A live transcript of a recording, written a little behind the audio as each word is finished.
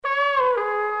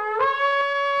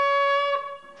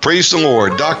Praise the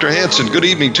Lord. Dr. Hanson, good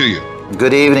evening to you.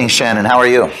 Good evening, Shannon. How are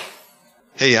you?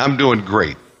 Hey, I'm doing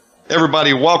great.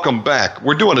 Everybody, welcome back.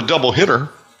 We're doing a double hitter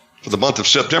for the month of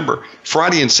September.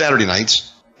 Friday and Saturday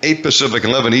nights, 8 Pacific,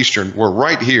 11 Eastern. We're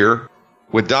right here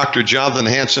with Dr. Jonathan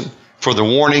Hanson for the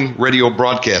Warning Radio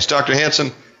broadcast. Dr.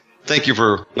 Hanson, thank you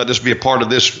for letting us be a part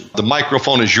of this. The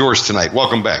microphone is yours tonight.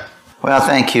 Welcome back. Well,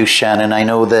 thank you, Shannon. I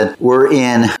know that we're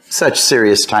in such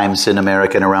serious times in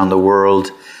America and around the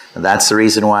world. That's the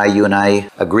reason why you and I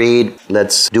agreed,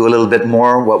 let's do a little bit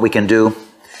more what we can do.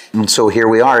 And so here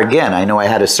we are again. I know I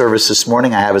had a service this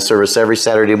morning. I have a service every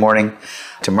Saturday morning.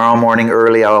 Tomorrow morning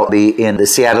early, I'll be in the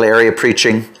Seattle area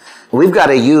preaching. We've got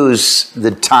to use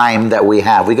the time that we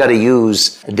have. We've got to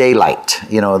use daylight.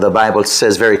 You know, the Bible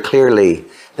says very clearly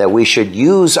that we should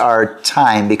use our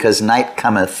time because night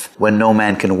cometh when no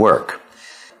man can work.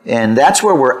 And that's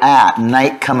where we're at.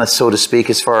 Night cometh, so to speak,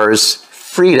 as far as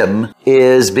freedom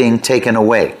is being taken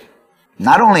away.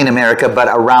 Not only in America, but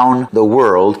around the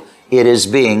world, it is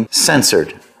being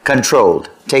censored, controlled,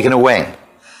 taken away.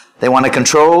 They want to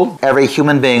control every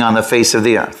human being on the face of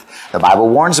the earth. The Bible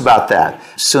warns about that.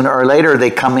 Sooner or later,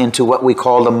 they come into what we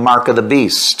call the mark of the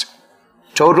beast.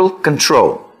 Total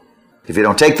control. If you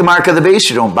don't take the mark of the beast,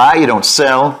 you don't buy, you don't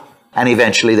sell, and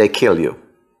eventually they kill you.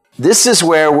 This is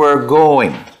where we're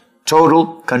going.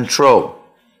 Total control.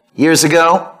 Years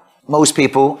ago, most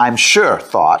people, I'm sure,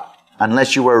 thought,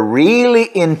 unless you were really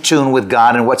in tune with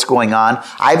God and what's going on,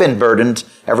 I've been burdened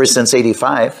ever since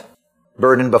 85.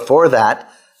 Burdened before that,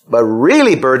 but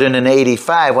really burdened in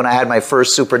 85 when I had my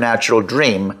first supernatural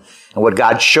dream and what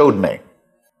God showed me,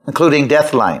 including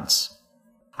death lines,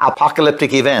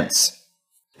 apocalyptic events,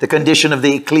 the condition of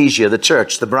the ecclesia, the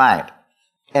church, the bride,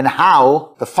 and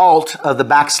how the fault of the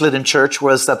backslidden church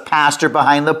was the pastor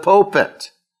behind the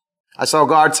pulpit. I saw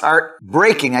God's heart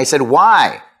breaking. I said,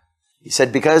 why? He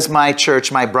said, because my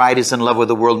church, my bride is in love with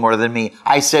the world more than me.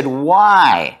 I said,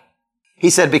 why? He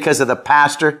said, because of the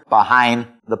pastor behind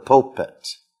the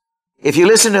pulpit. If you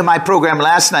listened to my program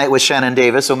last night with Shannon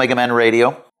Davis, Omega Man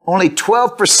Radio, only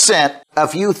 12%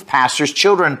 of youth pastors,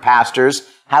 children pastors,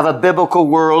 have a biblical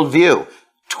worldview.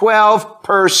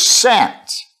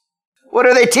 12%. What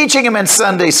are they teaching them in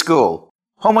Sunday school?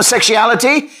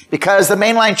 Homosexuality? Because the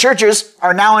mainline churches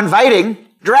are now inviting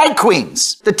drag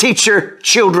queens to teach their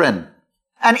children.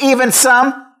 And even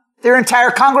some, their entire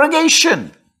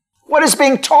congregation. What is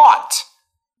being taught?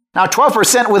 Now,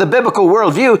 12% with a biblical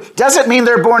worldview doesn't mean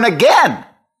they're born again.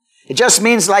 It just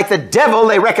means, like the devil,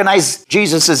 they recognize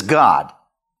Jesus as God.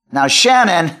 Now,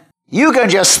 Shannon, you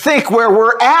can just think where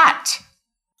we're at.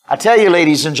 I tell you,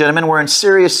 ladies and gentlemen, we're in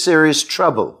serious, serious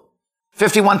trouble.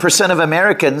 51% of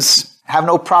Americans have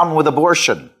no problem with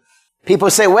abortion. People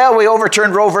say, well, we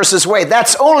overturned Roe versus Wade.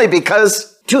 That's only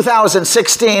because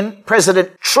 2016,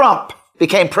 President Trump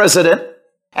became president,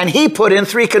 and he put in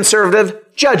 3 conservative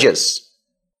judges.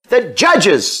 The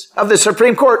judges of the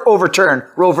Supreme Court overturned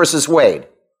Roe versus Wade.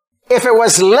 If it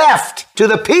was left to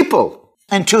the people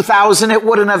in 2000, it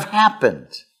wouldn't have happened.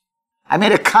 I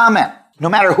made a comment. No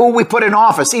matter who we put in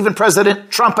office, even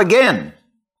President Trump again.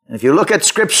 And if you look at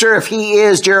Scripture, if he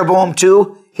is Jeroboam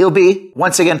II, he'll be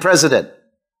once again president.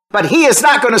 But he is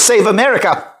not going to save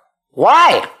America.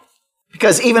 Why?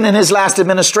 Because even in his last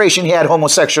administration, he had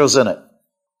homosexuals in it.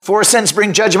 4 sins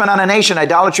bring judgment on a nation: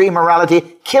 idolatry, immorality,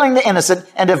 killing the innocent,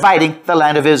 and dividing the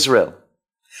land of Israel.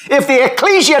 If the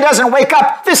ecclesia doesn't wake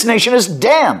up, this nation is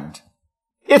damned.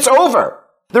 It's over.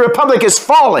 The republic is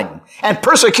falling, and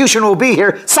persecution will be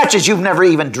here, such as you've never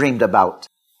even dreamed about.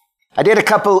 I did a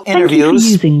couple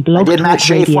interviews. I did Matt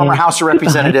Shea, former House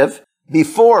Representative,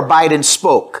 before Biden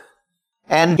spoke.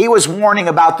 And he was warning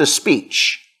about the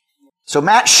speech. So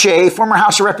Matt Shea, former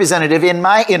House Representative, in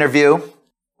my interview,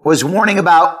 was warning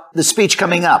about the speech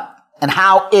coming up and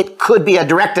how it could be a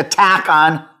direct attack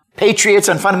on patriots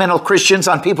and fundamental Christians,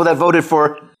 on people that voted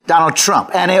for Donald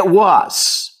Trump. And it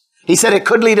was. He said it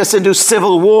could lead us into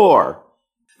civil war.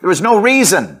 There was no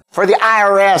reason for the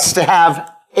IRS to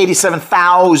have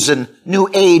 87,000 new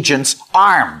agents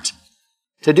armed.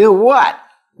 To do what?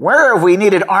 Where have we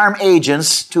needed armed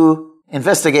agents to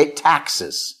investigate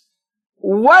taxes?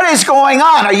 What is going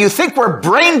on? Or you think we're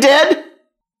brain dead?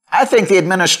 I think the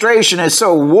administration is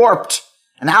so warped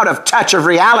and out of touch of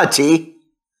reality.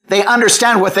 They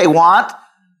understand what they want,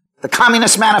 the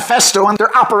Communist Manifesto, and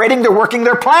they're operating, they're working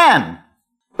their plan.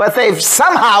 But they've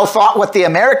somehow thought what the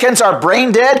Americans are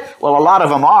brain dead. Well, a lot of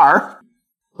them are.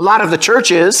 A lot of the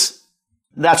church is.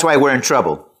 That's why we're in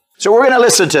trouble. So we're going to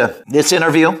listen to this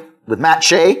interview with Matt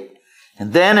Shea,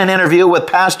 and then an interview with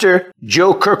Pastor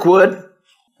Joe Kirkwood,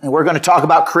 and we're going to talk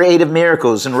about creative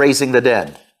miracles and raising the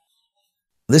dead.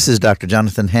 This is Dr.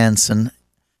 Jonathan Hanson,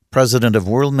 president of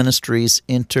World Ministries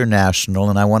International,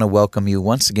 and I want to welcome you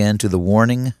once again to the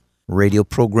Warning Radio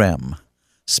program.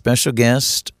 Special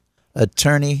guest,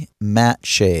 attorney Matt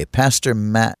Shea, Pastor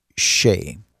Matt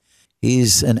Shea.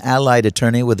 He's an allied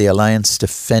attorney with the Alliance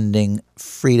Defending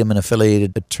Freedom and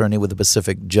affiliated attorney with the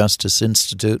Pacific Justice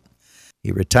Institute.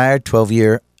 He retired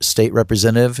 12-year state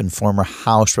representative and former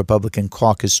House Republican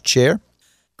caucus chair.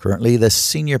 Currently the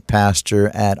senior pastor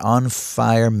at On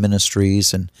Fire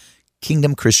Ministries and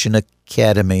Kingdom Christian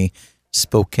Academy,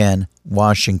 Spokane,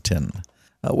 Washington.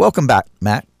 Welcome back,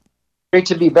 Matt. Great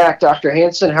to be back, Dr.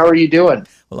 Hanson. How are you doing?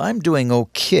 Well, I'm doing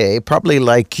okay. Probably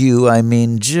like you. I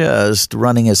mean, just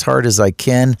running as hard as I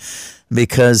can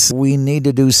because we need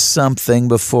to do something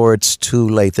before it's too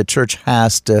late. The church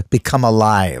has to become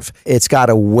alive. It's got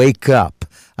to wake up.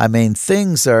 I mean,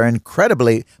 things are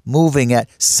incredibly moving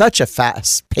at such a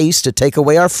fast pace to take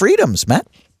away our freedoms, Matt.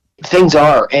 Things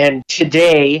are. And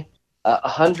today,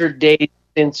 100 days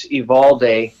since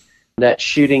Uvalde, that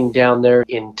shooting down there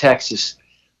in Texas,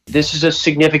 this is a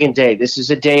significant day. This is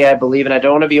a day, I believe, and I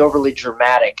don't want to be overly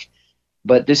dramatic,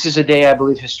 but this is a day I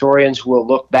believe historians will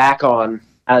look back on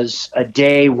as a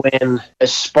day when a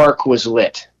spark was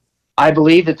lit. I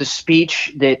believe that the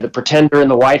speech that the pretender in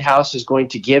the White House is going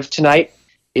to give tonight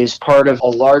is part of a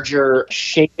larger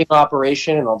shaping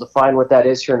operation, and I'll define what that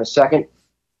is here in a second,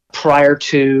 prior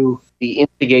to the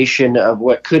instigation of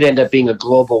what could end up being a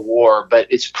global war. But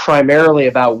it's primarily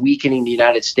about weakening the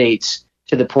United States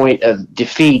to the point of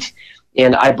defeat.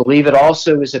 And I believe it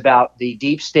also is about the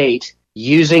deep state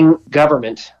using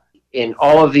government in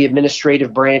all of the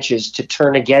administrative branches to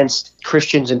turn against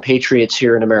Christians and patriots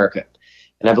here in America.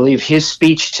 And I believe his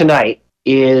speech tonight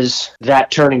is that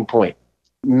turning point.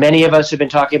 Many of us have been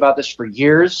talking about this for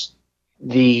years.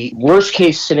 The worst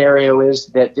case scenario is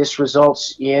that this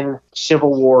results in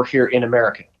civil war here in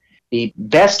America. The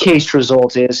best case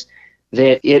result is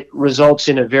that it results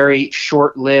in a very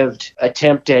short-lived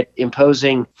attempt at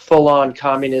imposing full-on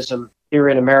communism here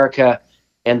in America,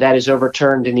 and that is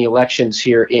overturned in the elections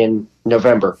here in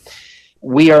November.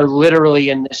 We are literally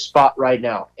in this spot right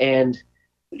now, and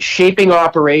shaping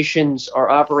operations are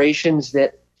operations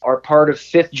that are part of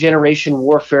fifth-generation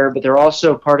warfare, but they're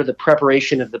also part of the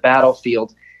preparation of the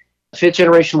battlefield.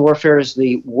 Fifth-generation warfare is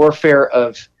the warfare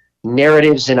of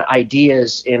narratives and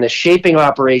ideas, and a shaping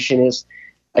operation is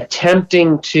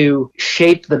attempting to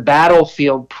shape the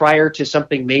battlefield prior to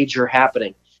something major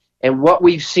happening. And what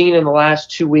we've seen in the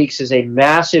last 2 weeks is a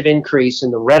massive increase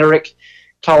in the rhetoric,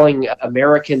 calling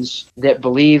Americans that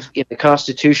believe in the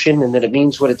Constitution and that it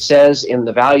means what it says and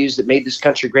the values that made this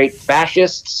country great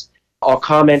fascists. I'll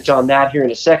comment on that here in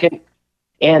a second.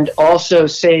 And also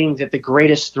saying that the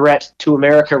greatest threat to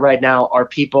America right now are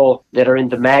people that are in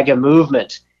the MAGA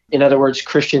movement. In other words,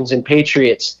 Christians and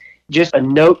patriots. Just a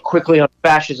note quickly on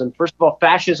fascism. First of all,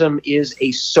 fascism is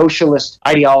a socialist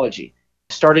ideology.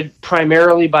 Started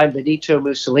primarily by Benito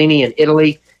Mussolini in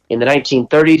Italy in the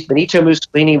 1930s. Benito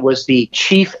Mussolini was the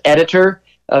chief editor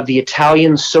of the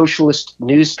Italian socialist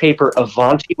newspaper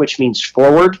Avanti, which means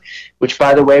forward, which,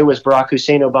 by the way, was Barack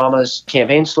Hussein Obama's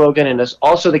campaign slogan and is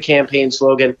also the campaign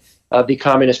slogan of the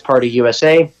Communist Party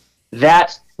USA.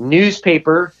 That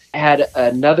newspaper had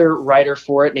another writer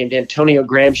for it named Antonio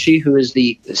Gramsci, who is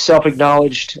the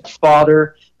self-acknowledged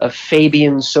father of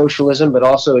Fabian socialism, but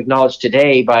also acknowledged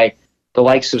today by the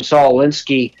likes of Saul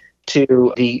Alinsky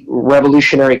to the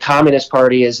Revolutionary Communist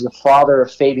Party as the father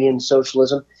of Fabian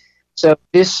socialism. So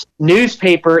this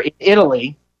newspaper in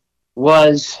Italy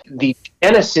was the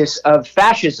genesis of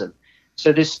fascism.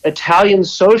 So this Italian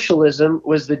socialism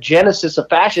was the genesis of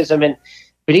fascism, and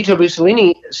Benito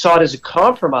Mussolini saw it as a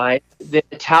compromise that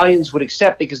Italians would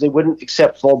accept because they wouldn't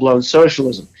accept full-blown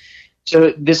socialism.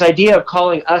 So this idea of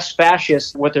calling us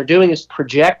fascists, what they're doing is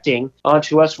projecting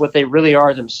onto us what they really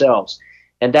are themselves.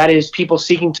 And that is people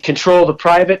seeking to control the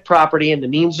private property and the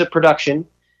means of production,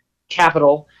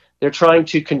 capital. They're trying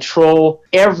to control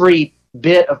every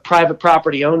bit of private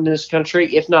property owned in this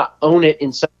country, if not own it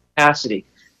in some capacity.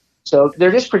 So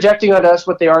they're just projecting on us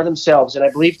what they are themselves. And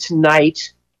I believe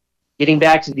tonight, getting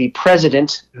back to the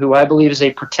president, who I believe is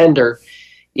a pretender,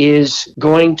 is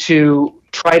going to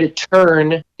try to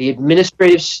turn the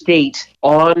administrative state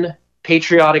on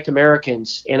patriotic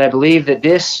Americans. And I believe that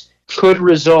this could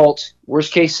result,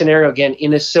 worst case scenario again,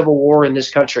 in a civil war in this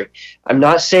country. I'm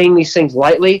not saying these things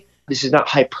lightly. This is not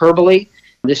hyperbole.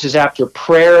 This is after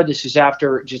prayer. This is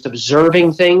after just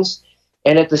observing things.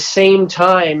 And at the same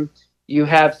time, you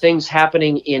have things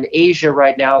happening in Asia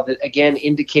right now that, again,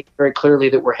 indicate very clearly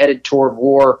that we're headed toward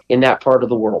war in that part of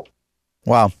the world.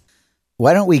 Wow.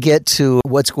 Why don't we get to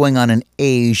what's going on in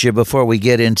Asia before we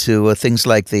get into things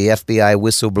like the FBI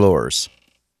whistleblowers?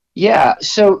 Yeah,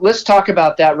 so let's talk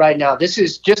about that right now. This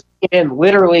is just in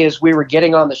literally as we were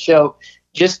getting on the show,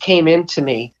 just came into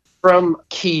me from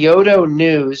Kyodo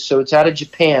News, so it's out of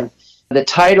Japan. The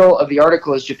title of the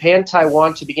article is Japan,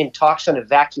 Taiwan to begin talks on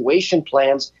evacuation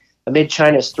plans amid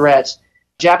China's threats.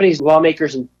 Japanese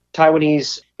lawmakers and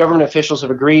Taiwanese government officials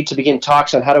have agreed to begin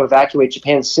talks on how to evacuate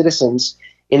Japan's citizens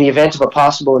in the event of a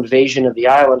possible invasion of the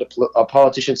island, a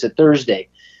politician said Thursday.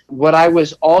 What I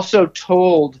was also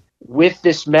told with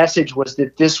this message was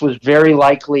that this was very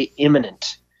likely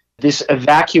imminent. This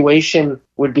evacuation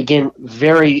would begin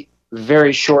very,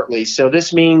 very shortly. So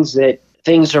this means that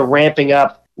things are ramping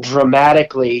up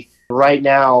dramatically right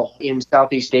now in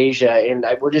Southeast Asia, and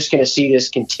we're just going to see this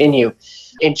continue.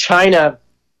 In China,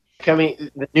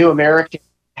 the New American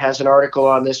has an article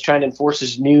on this. China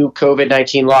enforces new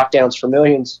COVID-19 lockdowns for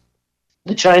millions.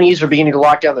 The Chinese are beginning to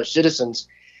lock down their citizens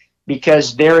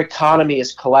because their economy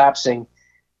is collapsing.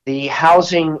 The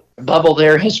housing bubble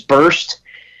there has burst,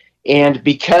 and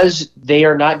because they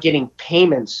are not getting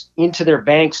payments into their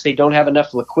banks, they don't have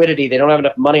enough liquidity. They don't have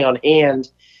enough money on hand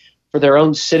for their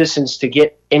own citizens to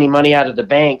get any money out of the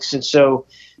banks. And so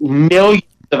millions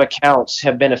of accounts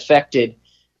have been affected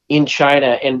in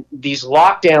China. And these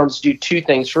lockdowns do two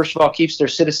things. First of all, keeps their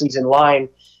citizens in line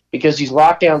because these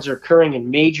lockdowns are occurring in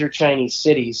major Chinese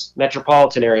cities,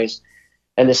 metropolitan areas.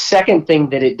 And the second thing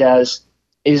that it does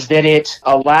is that it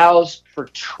allows for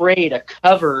trade, a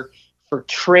cover for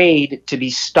trade to be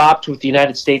stopped with the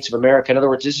United States of America. In other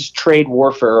words, this is trade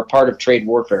warfare, or part of trade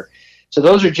warfare. So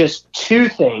those are just two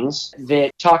things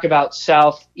that talk about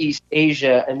Southeast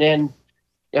Asia. And then,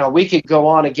 we could go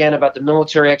on again about the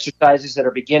military exercises that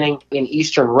are beginning in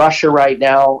eastern Russia right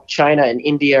now. China and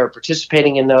India are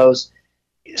participating in those.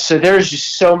 So there's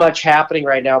just so much happening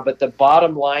right now. But the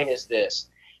bottom line is this.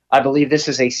 I believe this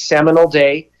is a seminal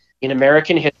day in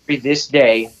American history, this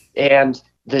day. And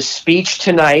the speech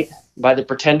tonight by the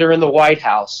pretender in the White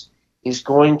House is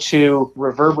going to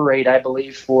reverberate, I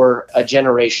believe, for a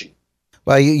generation.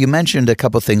 Well, you mentioned a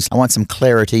couple of things. I want some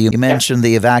clarity. You mentioned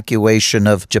the evacuation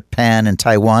of Japan and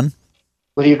Taiwan.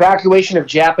 Well, the evacuation of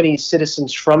Japanese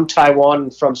citizens from Taiwan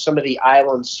and from some of the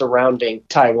islands surrounding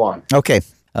Taiwan. Okay,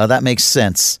 that makes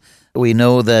sense. We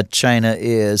know that China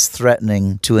is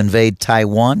threatening to invade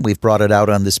Taiwan. We've brought it out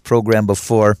on this program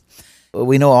before.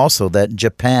 We know also that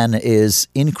Japan is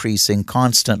increasing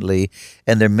constantly,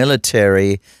 and their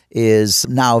military is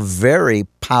now very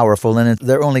powerful, and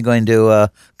they're only going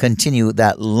to continue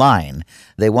that line.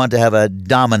 They want to have a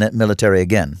dominant military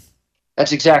again.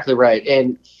 That's exactly right.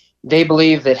 And they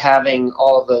believe that having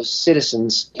all of those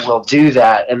citizens will do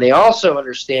that. And they also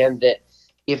understand that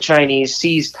if Chinese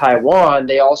seize Taiwan,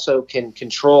 they also can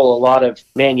control a lot of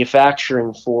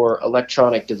manufacturing for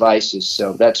electronic devices.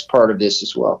 So that's part of this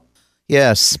as well.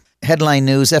 Yes. Headline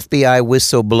news, FBI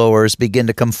whistleblowers begin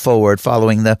to come forward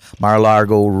following the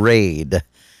Mar-a-Lago raid.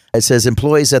 It says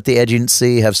employees at the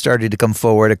agency have started to come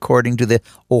forward, according to the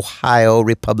Ohio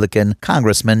Republican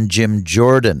Congressman Jim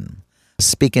Jordan.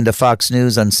 Speaking to Fox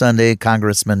News on Sunday,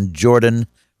 Congressman Jordan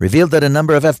revealed that a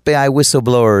number of FBI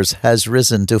whistleblowers has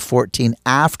risen to 14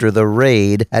 after the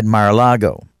raid at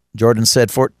Mar-a-Lago. Jordan said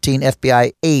 14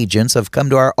 FBI agents have come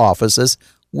to our office as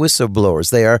whistleblowers.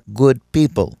 They are good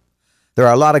people. There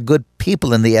are a lot of good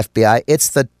people in the FBI. It's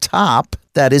the top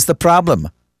that is the problem.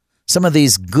 Some of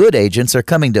these good agents are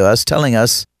coming to us, telling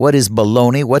us what is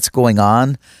baloney, what's going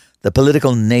on, the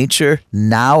political nature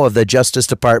now of the Justice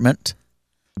Department.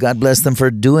 God bless them for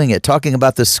doing it, talking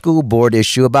about the school board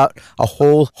issue, about a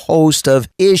whole host of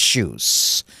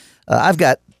issues. I've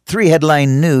got 3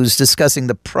 headline news discussing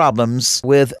the problems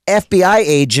with FBI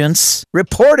agents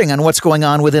reporting on what's going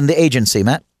on within the agency,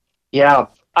 Matt. Yeah.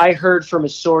 I heard from a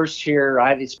source here,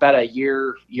 it's about a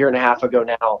year and a half ago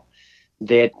now,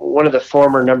 that one of the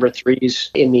former number 3s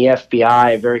in the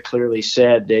FBI very clearly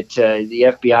said that the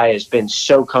FBI has been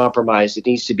so compromised it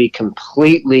needs to be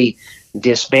completely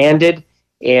disbanded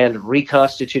and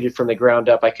reconstituted from the ground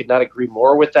up. I could not agree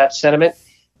more with that sentiment.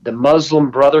 The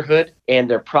Muslim Brotherhood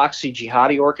and their proxy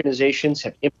jihadi organizations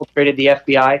have infiltrated the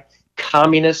FBI.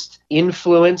 Communist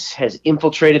influence has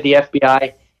infiltrated the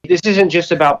FBI. This isn't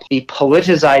just about the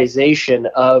politicization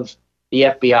of the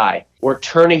FBI or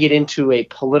turning it into a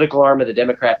political arm of the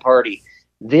Democrat Party.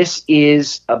 This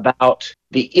is about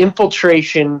the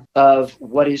infiltration of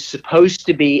what is supposed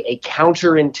to be a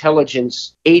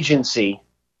counterintelligence agency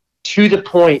to the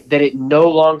point that it no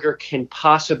longer can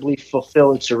possibly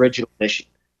fulfill its original mission.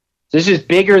 This is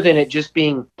bigger than it just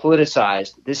being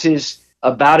politicized. This is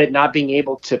about it not being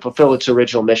able to fulfill its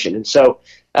original mission. And so,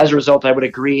 as a result, I would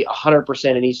agree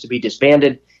 100% it needs to be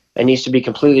disbanded. It needs to be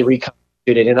completely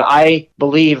instituted. And I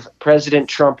believe President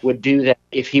Trump would do that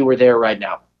if he were there right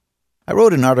now. I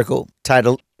wrote an article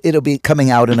titled, it'll be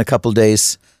coming out in a couple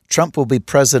days, Trump will be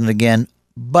president again,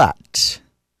 but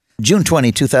June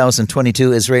 20,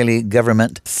 2022, Israeli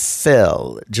government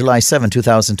fell. July 7,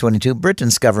 2022,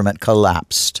 Britain's government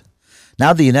collapsed.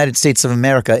 Now the United States of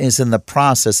America is in the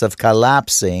process of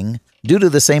collapsing due to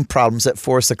the same problems that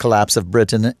forced the collapse of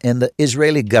Britain and the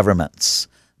Israeli governments.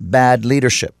 Bad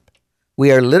leadership.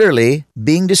 We are literally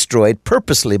being destroyed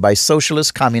purposely by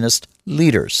socialist communist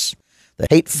leaders. They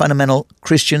hate fundamental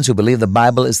Christians who believe the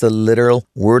Bible is the literal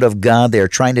Word of God. They are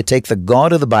trying to take the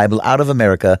God of the Bible out of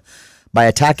America by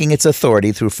attacking its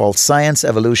authority through false science,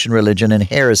 evolution, religion, and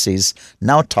heresies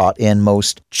now taught in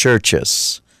most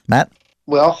churches. Matt?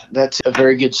 Well, that's a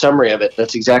very good summary of it.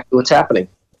 That's exactly what's happening.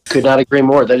 Could not agree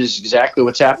more. That is exactly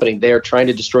what's happening. They are trying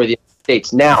to destroy the United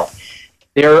States. Now,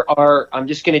 I'm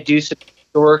just going to do some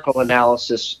historical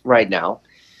analysis right now.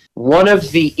 One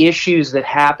of the issues that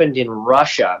happened in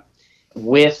Russia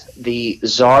with the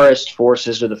Tsarist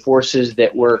forces, or the forces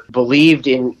that were believed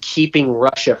in keeping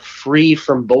Russia free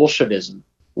from Bolshevism,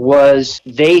 was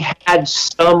they had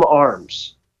some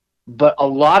arms, but a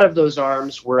lot of those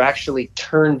arms were actually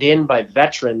turned in by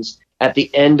veterans at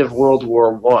the end of World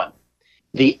War I.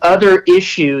 The other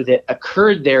issue that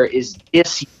occurred there is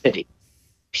disunity.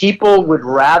 People would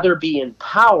rather be in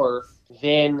power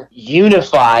than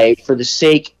unify for the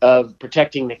sake of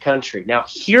protecting the country. Now,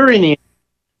 here in the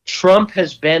Trump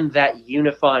has been that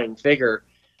unifying figure,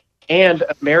 and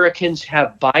Americans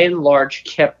have by and large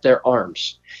kept their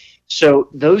arms. So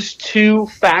those two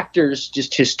factors,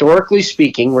 just historically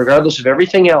speaking, regardless of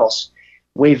everything else,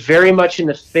 weigh very much in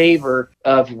the favor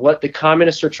of what the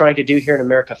communists are trying to do here in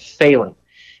America failing.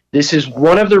 This is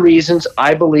one of the reasons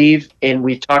I believe, and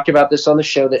we've talked about this on the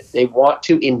show, that they want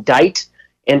to indict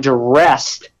and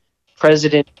arrest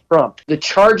President Trump. The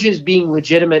charges being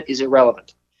legitimate is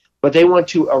irrelevant, but they want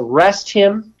to arrest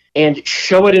him and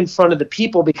show it in front of the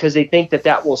people because they think that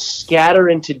that will scatter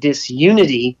into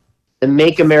disunity the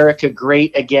Make America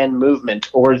Great Again movement,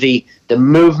 or the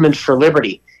movement for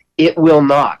liberty. It will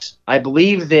not. I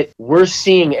believe that we're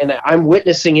seeing, and I'm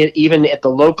witnessing it even at the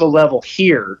local level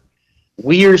here,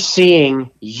 we are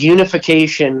seeing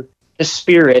unification, the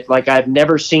spirit like I've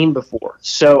never seen before.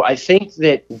 So I think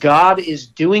that God is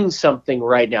doing something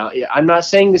right now. I'm not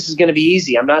saying this is going to be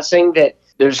easy. I'm not saying that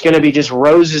there's going to be just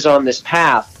roses on this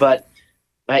path, but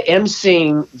I am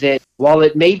seeing that while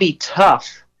it may be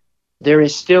tough, there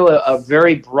is still a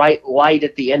very bright light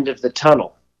at the end of the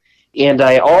tunnel. And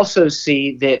I also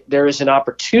see that there is an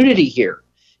opportunity here.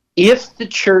 If the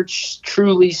church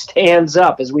truly stands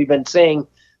up, as we've been saying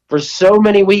for so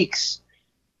many weeks,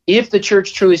 if the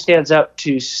church truly stands up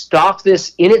to stop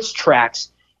this in its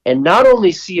tracks and not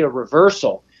only see a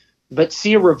reversal, but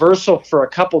see a reversal for a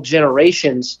couple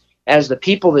generations as the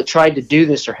people that tried to do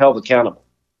this are held accountable.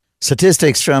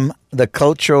 Statistics from the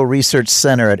Cultural Research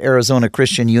Center at Arizona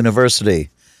Christian University,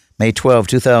 May 12,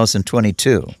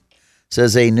 2022,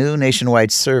 says a new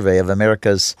nationwide survey of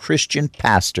America's Christian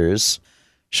pastors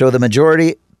show the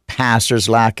majority pastors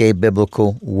lack a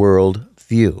biblical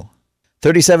worldview.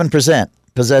 37%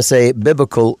 possess a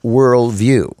biblical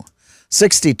worldview.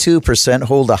 62%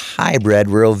 hold a hybrid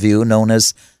worldview known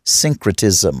as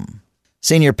syncretism.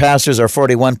 Senior pastors are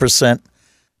 41%.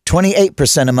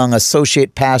 28% among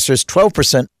associate pastors,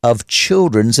 12% of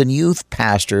children's and youth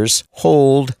pastors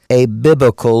hold a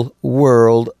biblical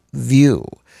worldview.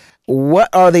 What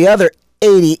are the other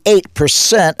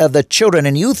 88% of the children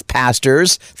and youth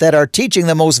pastors that are teaching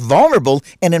the most vulnerable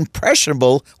and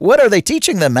impressionable? What are they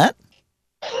teaching them, Matt?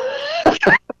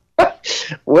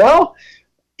 Well,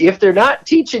 if they're not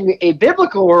teaching a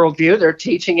biblical worldview, they're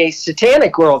teaching a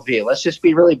satanic worldview. Let's just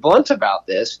be really blunt about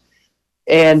this.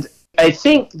 And I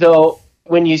think, though,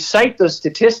 when you cite those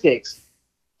statistics,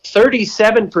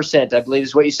 37%, I believe,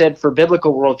 is what you said for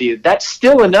biblical worldview. That's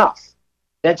still enough.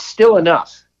 That's still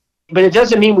enough. But it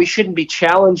doesn't mean we shouldn't be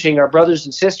challenging our brothers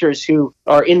and sisters who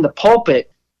are in the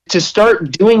pulpit to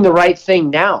start doing the right thing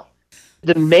now.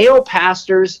 The male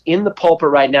pastors in the pulpit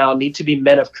right now need to be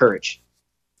men of courage.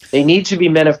 They need to be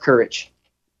men of courage.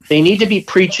 They need to be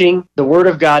preaching the Word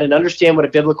of God and understand what a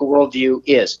biblical worldview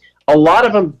is. A lot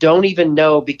of them don't even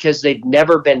know because they've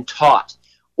never been taught,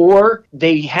 or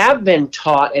they have been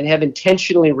taught and have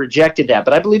intentionally rejected that.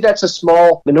 But I believe that's a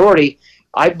small minority.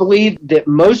 I believe that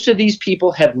most of these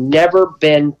people have never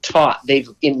been taught. They've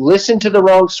listened to the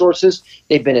wrong sources.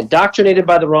 They've been indoctrinated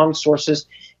by the wrong sources.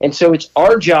 And so it's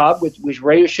our job with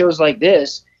radio shows like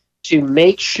this to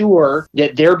make sure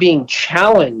that they're being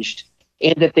challenged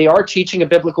and that they are teaching a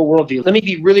biblical worldview. Let me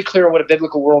be really clear on what a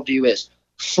biblical worldview is.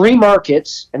 free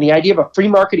markets and the idea of a free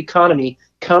market economy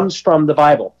comes from the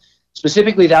Bible.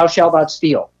 Specifically, thou shalt not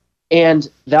steal, and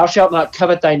thou shalt not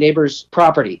covet thy neighbor's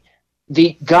property.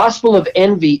 The gospel of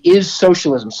envy is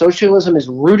socialism. Socialism is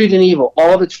rooted in evil,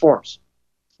 all of its forms.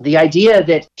 The idea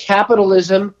that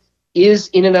capitalism is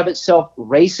in and of itself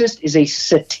racist is a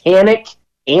satanic,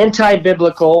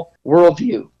 anti-biblical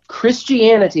worldview.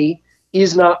 Christianity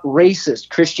is not racist.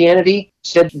 Christianity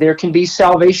said there can be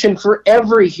salvation for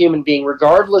every human being,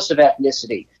 regardless of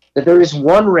ethnicity, that there is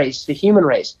one race, the human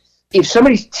race. If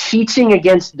somebody's teaching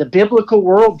against the biblical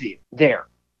worldview there,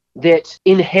 that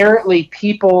inherently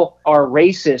people are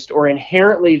racist, or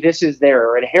inherently this is there,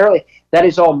 or inherently that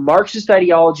is all Marxist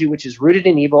ideology, which is rooted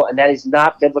in evil, and that is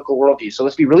not biblical worldview. So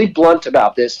let's be really blunt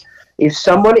about this. If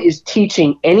someone is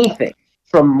teaching anything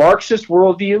from Marxist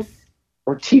worldview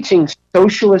or teaching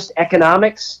socialist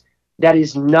economics, that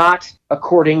is not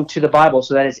according to the Bible.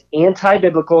 So that is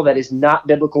anti-biblical. That is not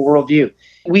biblical worldview.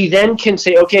 We then can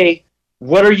say, okay,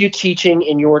 what are you teaching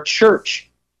in your church?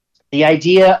 The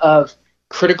idea of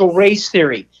critical race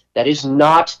theory, that is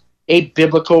not a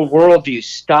biblical worldview.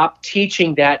 Stop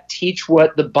teaching that. Teach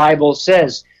what the Bible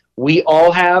says. We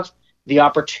all have the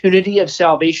opportunity of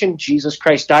salvation. Jesus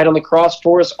Christ died on the cross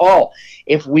for us all.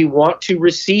 If we want to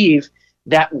receive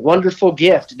that wonderful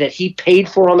gift that he paid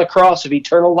for on the cross of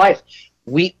eternal life,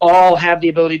 we all have the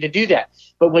ability to do that.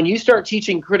 But when you start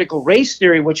teaching critical race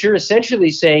theory, what you're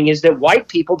essentially saying is that white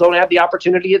people don't have the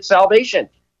opportunity at salvation.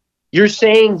 You're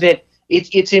saying that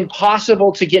it's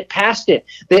impossible to get past it,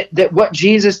 that what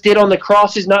Jesus did on the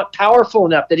cross is not powerful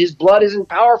enough, that his blood isn't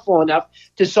powerful enough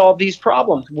to solve these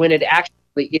problems, when it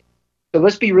actually is. So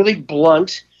let's be really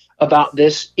blunt about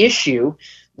this issue,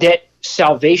 that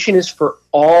salvation is for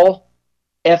all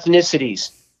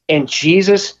ethnicities. And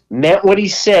Jesus meant what he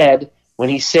said when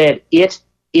he said, it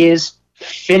is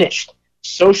finished.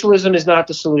 Socialism is not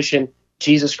the solution.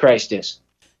 Jesus Christ is.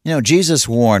 You know, Jesus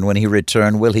warned when he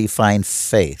returned, will he find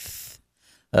faith?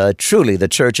 Truly, the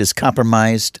church is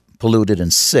compromised, polluted,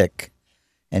 and sick,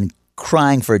 and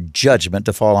crying for judgment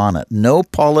to fall on it. No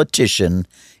politician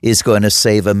is going to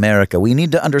save America. We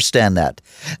need to understand that.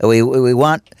 We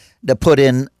want to put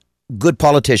in good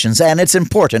politicians, and it's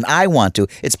important. I want to.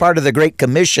 It's part of the Great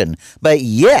Commission. But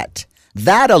yet,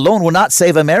 that alone will not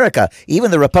save America.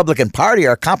 Even the Republican Party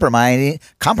are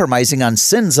compromising on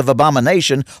sins of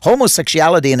abomination,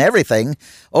 homosexuality, and everything.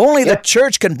 Only the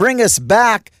church can bring us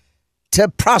back to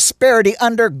prosperity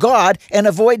under God and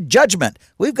avoid judgment.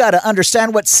 We've got to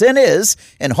understand what sin is,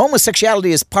 and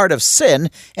homosexuality is part of sin,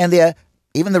 and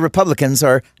even the Republicans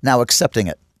are now accepting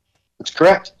it. That's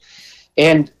correct.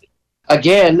 And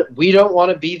again, we don't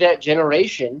want to be that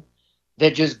generation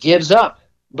that just gives up.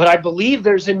 But I believe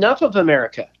there's enough of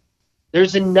America.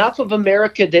 There's enough of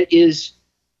America that is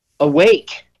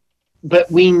awake.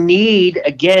 But we need,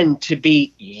 again, to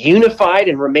be unified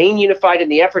and remain unified in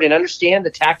the effort and understand the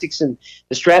tactics and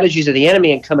the strategies of the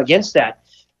enemy and come against that.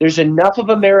 There's enough of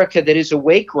America that is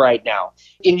awake right now.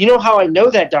 And you know how I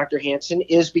know that, Dr. Hansen,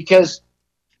 is because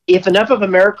if enough of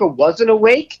America wasn't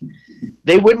awake,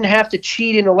 they wouldn't have to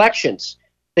cheat in elections.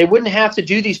 They wouldn't have to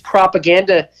do these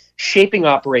propaganda shaping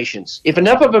operations. If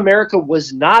enough of America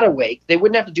was not awake, they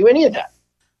wouldn't have to do any of that.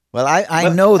 Well, I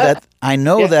know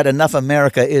that enough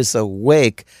America is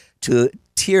awake to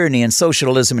tyranny and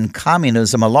socialism and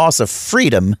communism, a loss of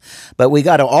freedom, but we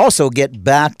got to also get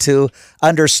back to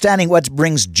understanding what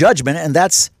brings judgment, and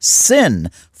that's sin.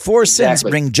 Four sins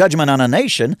bring judgment on a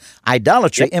nation: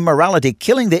 idolatry, immorality,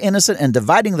 killing the innocent, and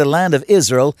dividing the land of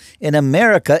Israel in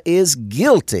America is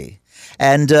guilty.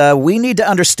 And we need to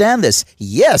understand this.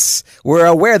 Yes, we're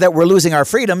aware that we're losing our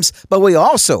freedoms, but we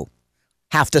also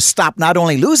have to stop not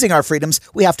only losing our freedoms,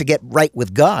 we have to get right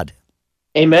with God.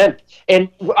 Amen. And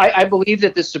I believe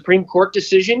that the Supreme Court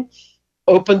decision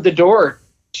opened the door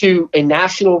to a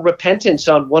national repentance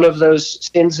on one of those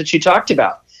sins that you talked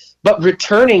about. But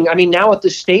returning, I mean, now at the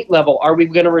state level, are we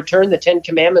going to return the 10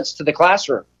 Commandments to the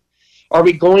classroom? Are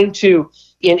we going to,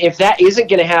 and if that isn't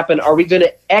going to happen, are we going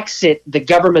to exit the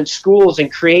government schools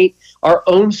and create our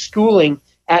own schooling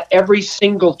at every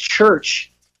single church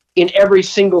in every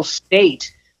single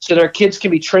state so that our kids can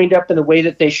be trained up in the way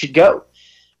that they should go,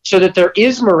 so that there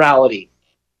is morality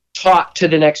taught to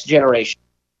the next generation,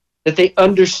 that they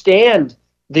understand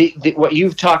the what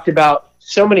you've talked about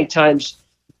so many times,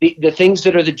 the things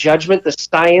that are the judgment, the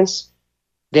science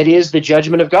that is the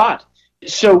judgment of God.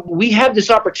 So we have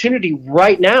this opportunity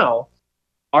right now.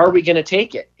 Are we going to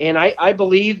take it? And I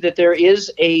believe that there is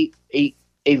a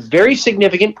very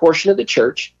significant portion of the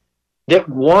church that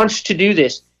wants to do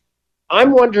this.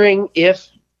 I'm wondering if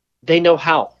they know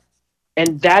how.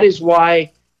 And that is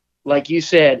why like you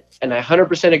said, and I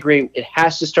 100% agree, it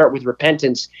has to start with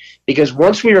repentance, because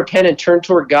once we repent and turn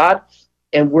toward God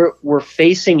and we're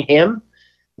facing him,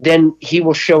 then he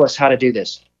will show us how to do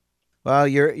this. Well,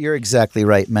 you're exactly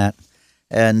right, Matt.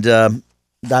 And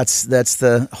that's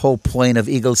the whole point of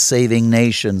Eagle Saving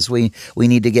Nations. We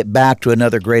need to get back to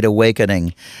another great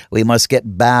awakening. We must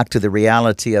get back to the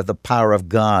reality of the power of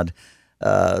God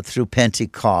through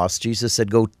Pentecost. Jesus said,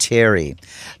 go tarry.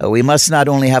 We must not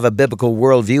only have a biblical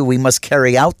worldview, we must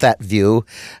carry out that view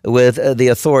with the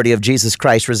authority of Jesus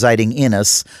Christ residing in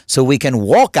us, so we can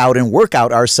walk out and work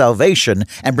out our salvation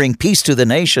and bring peace to the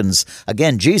nations.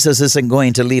 Again, Jesus isn't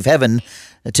going to leave heaven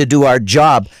to do our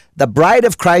job. The bride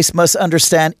of Christ must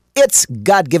understand its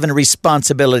God-given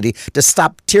responsibility to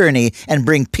stop tyranny and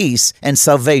bring peace and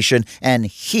salvation and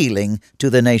healing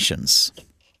to the nations.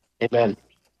 Amen.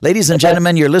 Ladies and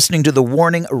gentlemen, you're listening to the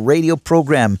Warning Radio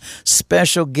program.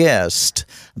 Special guest,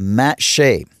 Matt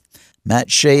Shea.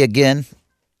 Matt Shea, again,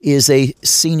 is a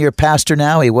senior pastor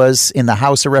now. He was in the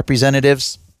House of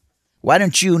Representatives. Why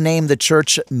don't you name the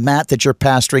church, Matt, that you're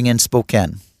pastoring in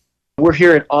Spokane? We're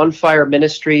here at On Fire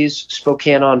Ministries,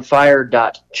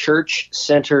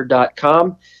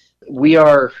 SpokaneOnFire.churchcenter.com. We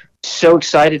are so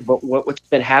excited about what's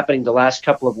been happening the last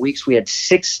couple of weeks. We had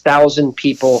 6,000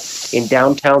 people in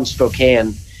downtown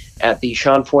Spokane at the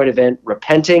Sean Foyt event,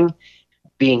 repenting,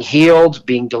 being healed,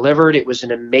 being delivered. It was an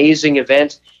amazing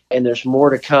event, and there's more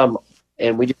to come.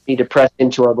 And we just need to press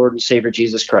into our Lord and Savior,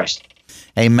 Jesus Christ.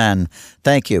 Amen.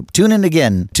 Thank you. Tune in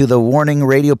again to the Warning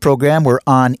Radio program. We're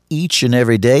on each and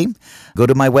every day. Go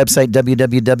to my website,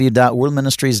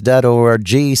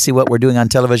 www.worldministries.org. See what we're doing on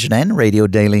television and radio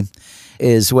daily,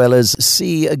 as well as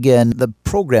see, again, the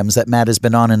programs that Matt has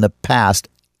been on in the past,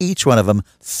 each one of them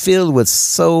filled with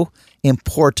so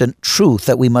important truth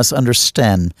that we must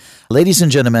understand. Ladies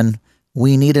and gentlemen,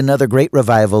 we need another great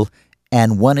revival,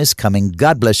 and one is coming.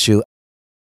 God bless you.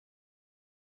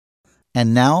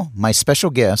 And now, my special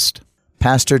guest,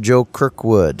 Pastor Joe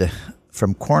Kirkwood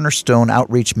from Cornerstone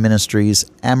Outreach Ministries,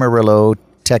 Amarillo,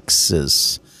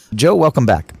 Texas. Joe, welcome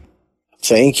back.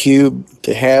 Thank you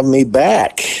to have me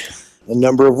back. A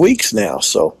number of weeks now,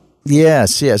 so.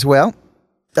 Yes. Well,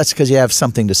 that's because you have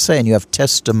something to say and you have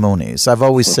testimonies. I've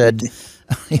always said,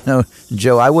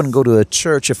 Joe, I wouldn't go to a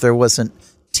church if there wasn't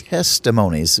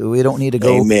testimonies. We don't need to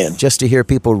go just to hear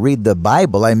people read the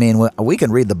Bible. I mean, we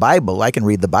can read the Bible. I can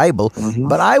read the Bible,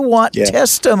 but I want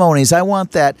testimonies. I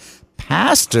want that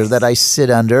pastor that I sit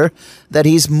under, that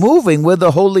he's moving with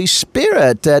the Holy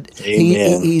Spirit, that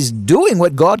he's doing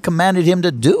what God commanded him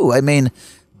to do. I mean,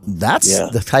 that's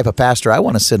the type of pastor I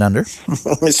want to sit under.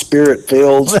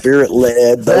 Spirit-filled,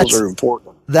 Spirit-led, those are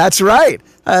important. That's right.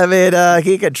 I mean,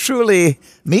 he could truly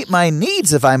meet my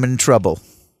needs if I'm in trouble.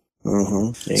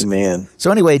 Amen.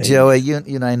 So anyway, Joe, you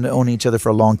and I known each other for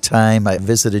a long time. I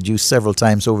visited you several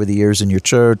times over the years in your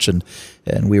church, and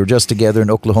we were just together in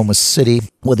Oklahoma City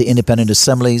with the Independent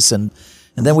Assemblies, and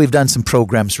then we've done some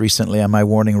programs recently on my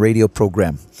Warning Radio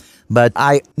program. But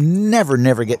I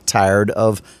never get tired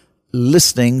of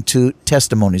listening to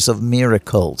testimonies of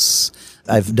miracles.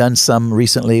 I've done some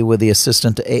recently with the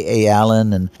assistant to A.A.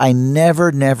 Allen, and I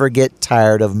never get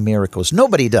tired of miracles.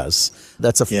 Nobody does.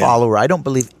 That's a follower. I don't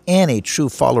believe any true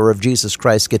follower of Jesus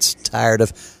Christ gets tired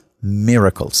of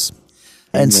miracles.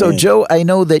 And so, Joe, I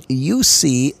know that you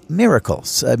see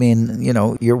miracles. I mean,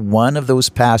 you're one of those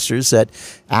pastors that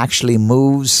actually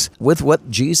moves with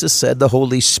what Jesus said, the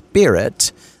Holy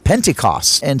Spirit,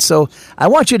 Pentecost. And so I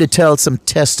want you to tell some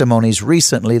testimonies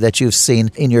recently that you've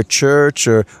seen in your church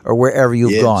or wherever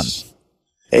you've gone.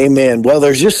 Amen. Well,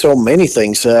 there's just so many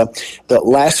things. The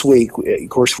last week, of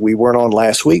course, we weren't on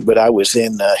last week, but I was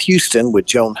in Houston with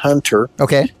Joan Hunter,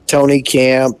 Tony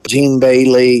Camp, Gene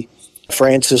Bailey,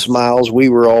 Francis Miles. We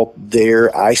were all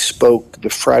there. I spoke the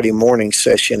Friday morning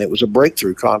session. It was a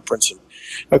breakthrough conference. And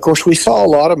of course, we saw a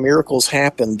lot of miracles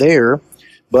happen there.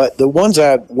 But the ones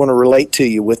I want to relate to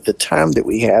you with the time that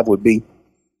we have would be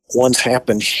ones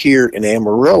happened here in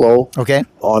Amarillo.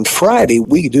 On Friday,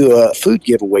 we do a food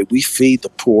giveaway. We feed the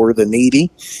poor, the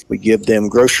needy. We give them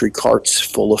grocery carts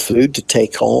full of food to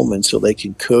take home, and so they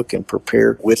can cook and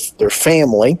prepare with their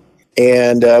family.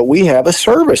 And we have a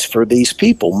service for these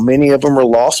people. Many of them are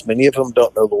lost. Many of them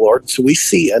don't know the Lord. So we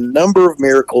see a number of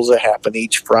miracles that happen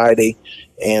each Friday,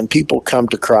 and people come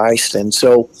to Christ. And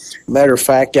so, matter of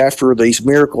fact, after these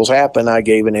miracles happen, I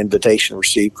gave an invitation to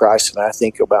receive Christ, and I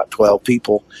think about 12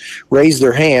 people raised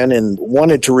their hand and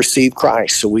wanted to receive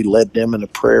Christ. So we led them in a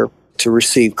prayer to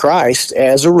receive Christ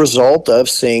as a result of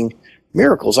seeing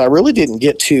miracles. I really didn't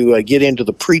get to get into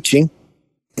the preaching.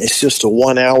 It's just a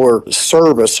 1-hour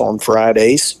service on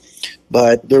Fridays.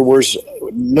 But there was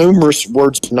numerous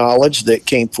words of knowledge that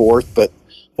came forth, but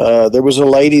there was a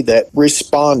lady that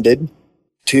responded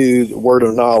to the word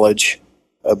of knowledge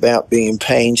about being in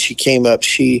pain. She came up.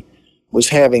 She was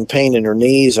having pain in her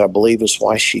knees, I believe is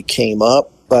why she came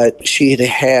up. But she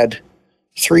had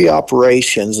 3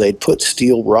 operations. They'd put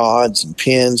steel rods and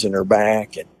pins in her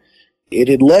back, and it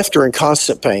had left her in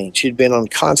constant pain. She'd been on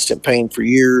constant pain for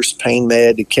years, pain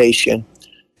medication.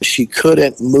 She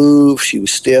couldn't move. She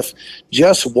was stiff.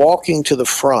 Just walking to the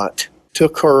front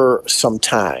took her some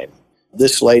time.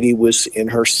 This lady was in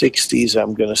her 60s,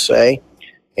 I'm going to say,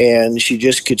 and she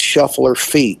just could shuffle her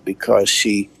feet because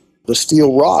the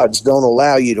steel rods don't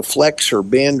allow you to flex or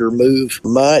bend or move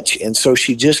much, and so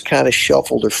she just kind of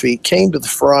shuffled her feet, came to the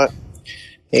front,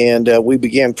 and we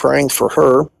began praying for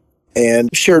her and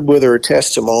shared with her a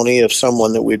testimony of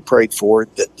someone that we'd prayed for,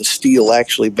 that the steel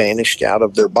actually vanished out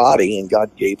of their body, and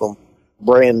God gave them a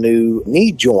brand new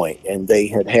knee joint, and they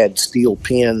had steel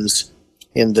pins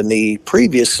in the knee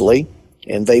previously,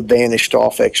 and they vanished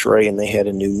off X-ray, and they had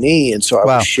a new knee. And so I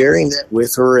was sharing that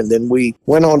with her, and then we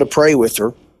went on to pray with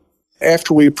her.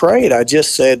 After we prayed, I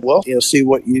just said, well, see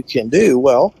what you can do.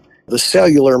 Well, the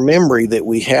cellular memory that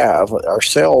we have, our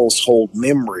cells hold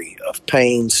memory of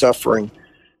pain, suffering.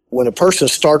 When a person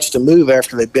starts to move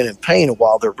after they've been in pain a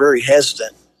while, they're very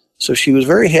hesitant. So she was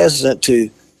very hesitant to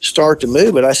start to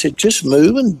move, but I said, just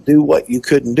move and do what you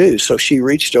couldn't do. So she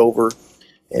reached over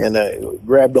and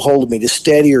grabbed a hold of me to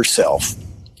steady herself.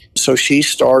 So she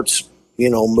starts,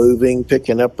 moving,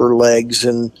 picking up her legs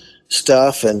and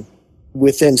stuff, and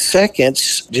within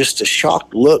seconds, just a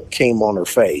shocked look came on her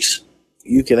face.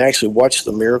 You can actually watch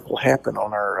the miracle happen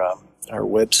on our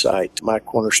website,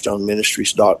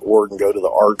 mycornerstoneministries.org, and go to the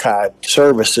archived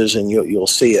services, and you'll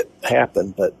see it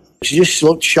happen. But she just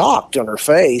looked shocked on her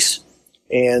face,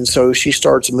 and so she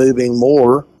starts moving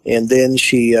more, and then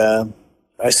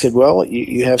I said, well,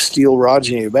 you have steel rods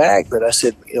in your back, but I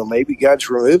said, maybe God's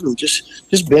removed them.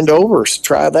 Just bend over,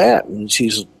 try that. And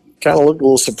she's kind of looked a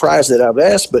little surprised that I've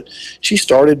asked, but she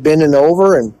started bending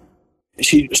over, and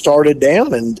she started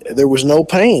down, and there was no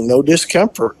pain, no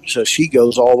discomfort. So she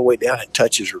goes all the way down and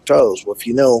touches her toes. Well,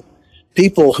 if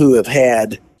people who have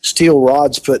had steel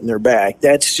rods put in their back,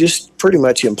 that's just pretty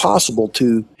much impossible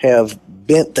to have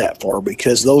bent that far,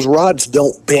 because those rods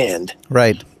don't bend.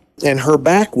 Right. And her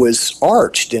back was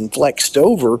arched and flexed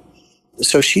over,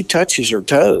 so she touches her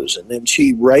toes, and then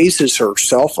she raises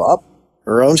herself up,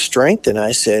 her own strength. And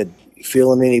I said, you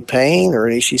feeling any pain or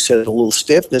any? She said, a little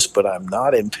stiffness, but I'm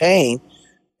not in pain.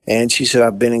 And she said,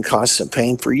 I've been in constant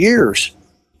pain for years.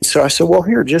 So I said, well,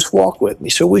 here, just walk with me.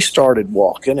 So we started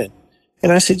walking, and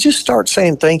I said, just start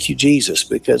saying, thank you, Jesus,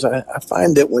 because I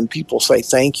find that when people say,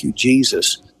 thank you,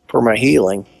 Jesus, for my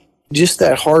healing, just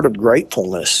that heart of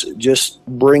gratefulness just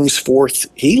brings forth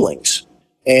healings.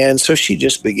 And so she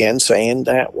just began saying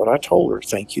that, what I told her,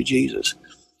 thank you, Jesus.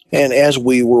 And as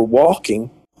we were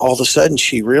walking, all of a sudden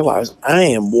she realized, I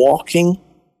am walking,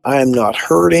 I am not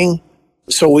hurting.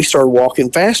 So we started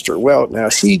walking faster. Well, now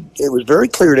it was very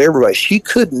clear to everybody, she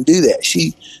couldn't do that.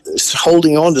 She was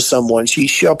holding on to someone. She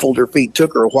shuffled her feet,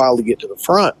 took her a while to get to the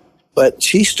front, but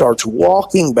she starts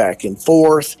walking back and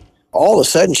forth. All of a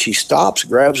sudden she stops,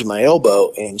 grabs my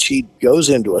elbow, and she goes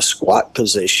into a squat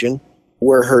position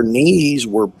where her knees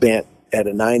were bent at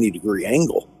a 90-degree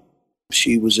angle.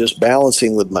 She was just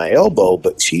balancing with my elbow,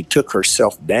 but she took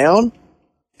herself down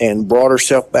and brought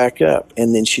herself back up,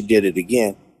 and then she did it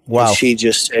again. Wow.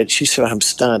 And she said, I'm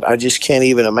stunned. I just can't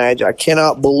even imagine. I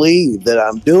cannot believe that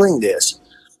I'm doing this,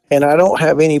 and I don't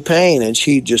have any pain. And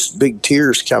she just, big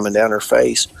tears coming down her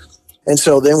face. And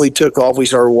so then we took off. We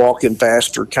started walking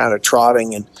faster, kind of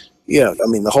trotting, and,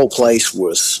 the whole place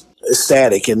was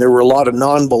ecstatic, and there were a lot of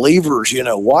non-believers,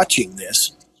 watching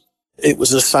this. It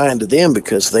was a sign to them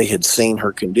because they had seen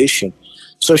her condition.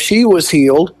 So she was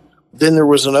healed. Then there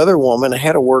was another woman. I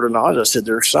had a word of knowledge. I said,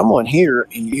 there's someone here,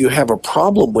 and you have a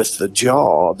problem with the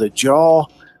jaw. The jaw,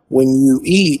 when you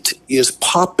eat, is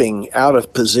popping out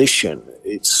of position.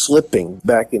 It's slipping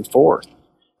back and forth.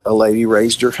 A lady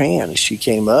raised her hand. She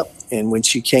came up, and when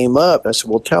she came up, I said,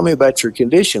 well, tell me about your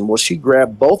condition. Well, she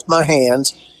grabbed both my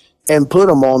hands and put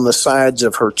them on the sides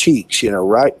of her cheeks,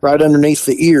 right underneath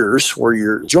the ears where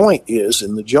your joint is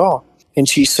in the jaw. And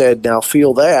she said, now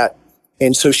feel that.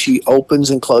 And so she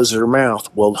opens and closes her mouth.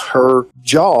 Well, her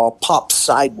jaw pops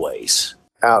sideways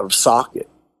out of socket.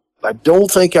 I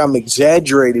don't think I'm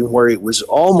exaggerating, where it was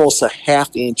almost a half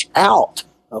inch out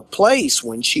of place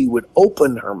when she would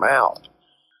open her mouth.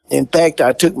 In fact,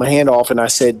 I took my hand off and I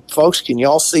said, folks, can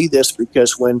y'all see this?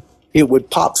 Because when it would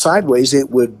pop sideways, it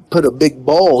would put a big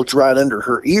bulge right under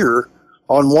her ear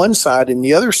on one side, and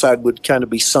the other side would kind of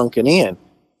be sunken in.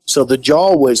 So the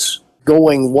jaw was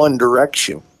going one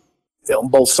direction on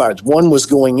both sides. One was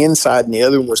going inside and the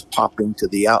other was popping to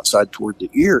the outside toward the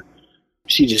ear.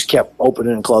 She just kept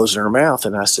opening and closing her mouth.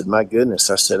 And I said, my goodness,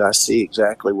 I said, I see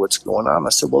exactly what's going on. I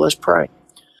said, well, let's pray.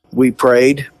 We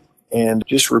prayed and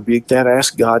just rebuked that,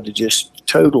 asked God to just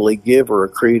totally give her a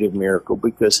creative miracle,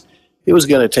 because it was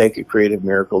going to take a creative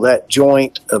miracle. That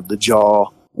joint of the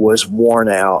jaw was worn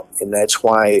out, and that's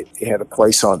why it had a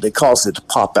place on it. They caused it to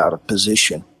pop out of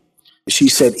position. She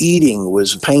said eating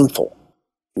was painful.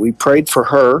 We prayed for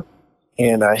her,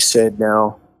 and I said,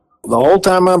 now, the whole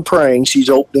time I'm praying, she's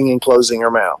opening and closing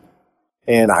her mouth,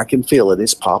 and I can feel it.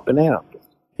 It's popping out.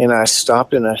 And I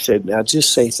stopped and I said, now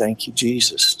just say thank you,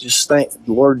 Jesus. Just thank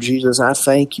Lord Jesus, I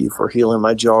thank you for healing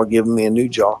my jaw, giving me a new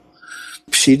jaw.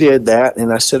 She did that,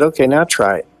 and I said, okay, now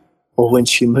try it. Well, when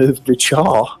she moved the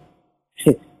jaw,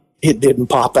 it didn't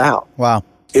pop out. Wow.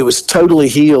 It was totally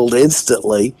healed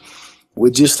instantly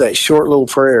with just that short little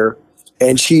prayer,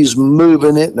 and she's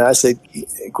moving it. And I said,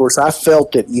 of course, I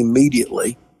felt it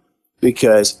immediately,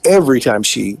 because every time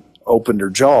she opened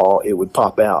her jaw, it would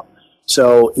pop out.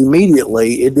 So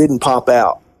immediately it didn't pop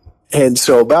out. And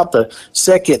so about the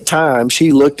second time,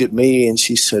 she looked at me and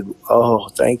she said, oh,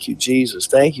 thank you, Jesus.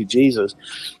 Thank you, Jesus.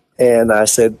 And I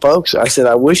said, folks, I said,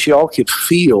 I wish y'all could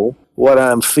feel what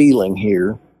I'm feeling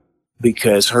here,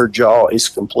 because her jaw is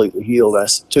completely healed. I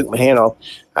took my hand off.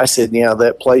 I said, yeah,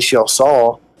 that place y'all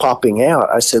saw popping out,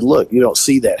 I said, look, you don't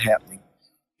see that happening.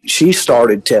 She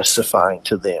started testifying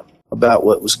to them about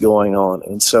what was going on.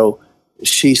 And so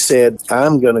she said,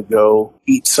 I'm going to go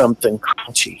eat something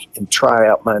crunchy and try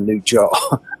out my new jaw.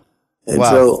 And wow.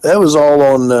 So that was all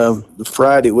on the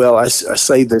Friday. Well, I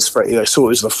say this Friday. So it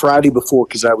was the Friday before,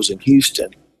 because I was in Houston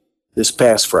this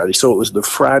past Friday. So it was the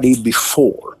Friday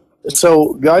before. And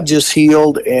so God just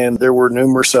healed, and there were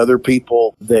numerous other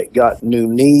people that got new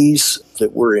knees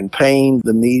that were in pain.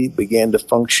 The knee began to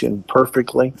function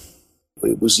perfectly.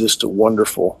 It was just a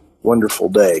wonderful, wonderful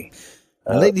day.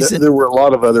 There were a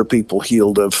lot of other people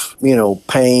healed of,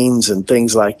 pains and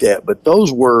things like that, but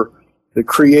those were the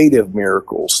creative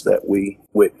miracles that we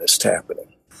witnessed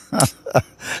happening.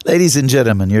 Ladies and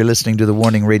gentlemen, you're listening to the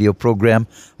Warning Radio program.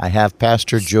 I have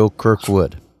Pastor Joe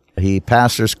Kirkwood. He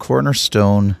pastors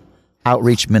Cornerstone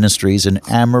Outreach Ministries in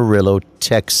Amarillo,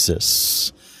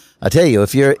 Texas. I tell you,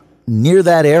 if you're near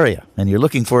that area and you're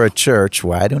looking for a church,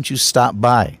 why don't you stop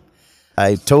by?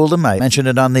 I told him, I mentioned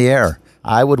it on the air,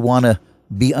 I would want to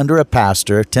be under a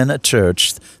pastor, attend a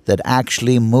church that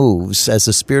actually moves as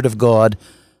the Spirit of God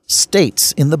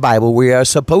states in the Bible we are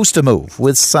supposed to move,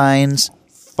 with signs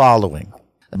following.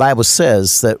 The Bible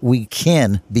says that we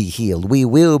can be healed. We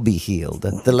will be healed,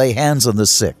 and to lay hands on the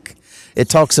sick. It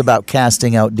talks about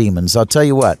casting out demons. I'll tell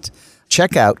you what,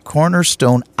 check out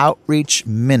Cornerstone Outreach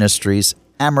Ministries,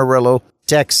 Amarillo,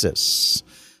 Texas.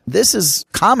 This is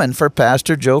common for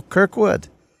Pastor Joe Kirkwood.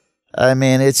 I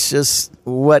mean, it's just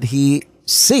what he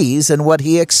sees and what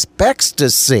he expects to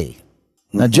see.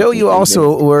 Now, Joe, you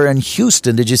also were in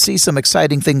Houston. Did you see some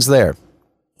exciting things there?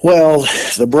 Well,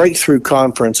 the Breakthrough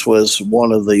Conference was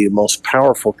one of the most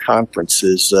powerful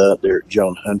conferences there at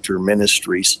John Hunter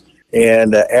Ministries.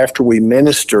 And after we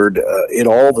ministered in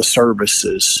all the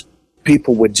services,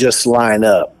 people would just line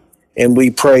up. And we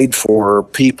prayed for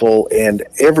people, and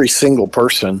every single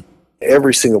person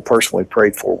we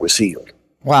prayed for was healed.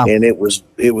 Wow. And it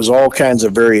was all kinds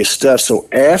of various stuff. So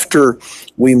after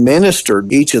we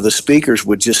ministered, each of the speakers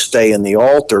would just stay in the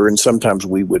altar, and sometimes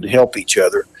we would help each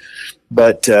other.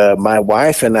 But my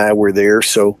wife and I were there,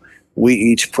 so we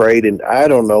each prayed, and I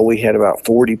don't know, we had about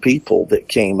 40 people that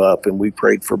came up, and we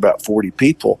prayed for about 40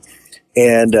 people.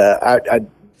 And I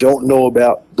don't know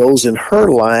about those in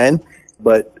her line,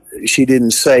 but she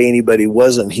didn't say anybody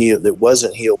wasn't healed,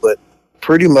 but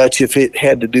pretty much if it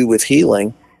had to do with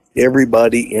healing,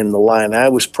 everybody in the line I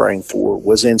was praying for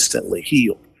was instantly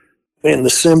healed. And the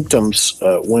symptoms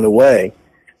went away.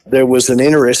 There was an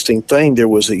interesting thing. There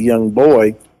was a young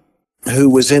boy who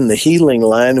was in the healing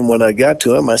line, and when I got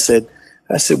to him, I said,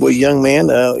 well, young man,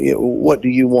 what do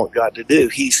you want God to do?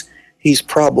 He's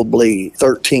probably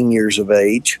 13 years of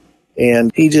age,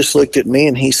 and he just looked at me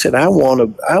and he said, I want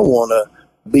to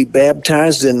be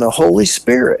baptized in the Holy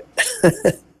Spirit.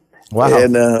 Wow.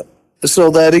 And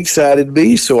so that excited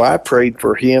me, so I prayed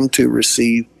for him to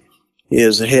receive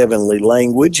his heavenly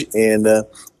language, and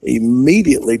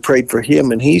immediately prayed for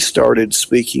him, and he started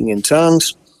speaking in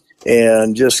tongues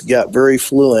and just got very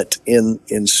fluent in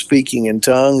speaking in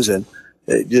tongues, and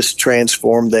it just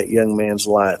transformed that young man's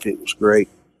life. It was great.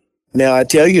 Now, I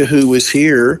tell you who was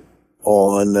here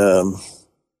on,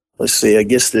 I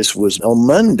guess this was on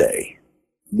Monday.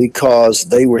 because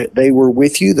they were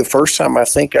with you the first time. I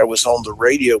think I was on the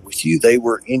radio with you. They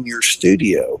were in your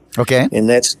studio. Okay. And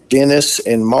that's Dennis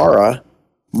and Mara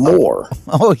Moore.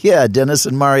 Oh, yeah, Dennis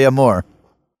and Maria Moore.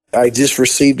 I just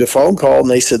received a phone call, and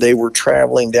they said they were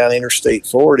traveling down Interstate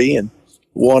 40 and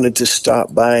wanted to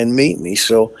stop by and meet me.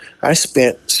 So I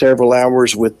spent several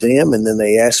hours with them, and then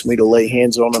they asked me to lay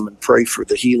hands on them and pray for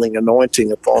the healing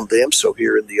anointing upon them. So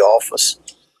here in the office,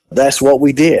 that's what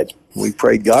we did. We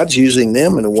prayed. God's using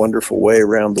them in a wonderful way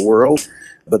around the world,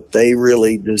 but they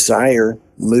really desire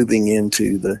moving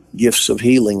into the gifts of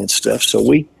healing and stuff. So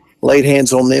we laid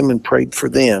hands on them and prayed for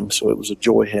them. So it was a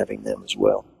joy having them as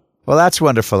well. Well, that's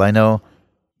wonderful. I know.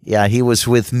 Yeah, he was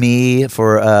with me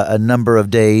for a number of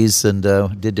days and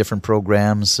did different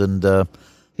programs. And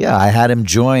yeah, I had him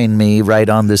join me right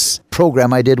on this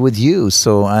program I did with you.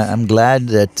 So I'm glad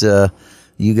that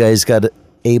you guys got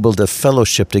able to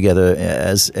fellowship together.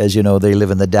 As you know, they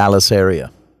live in the Dallas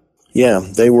area. Yeah,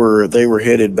 they were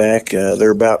headed back.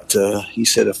 They're about he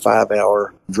said a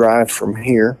 5-hour drive from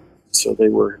here, so they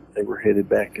were headed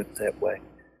back up that way.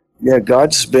 Yeah,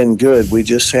 God's been good. We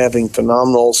just having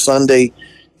phenomenal Sunday.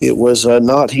 It was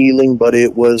not healing, but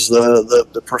it was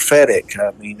the prophetic.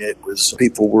 I mean, it was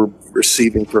people were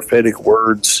receiving prophetic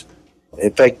words.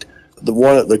 In fact,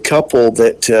 the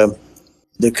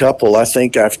couple, I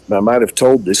think I might have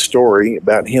told this story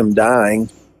about him dying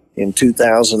in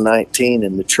 2019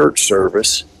 in the church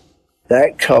service.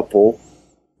 That couple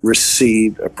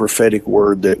received a prophetic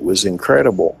word that was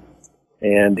incredible.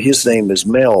 And his name is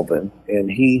Melvin, and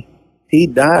he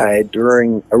died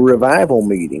during a revival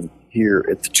meeting here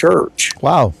at the church.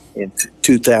 Wow. In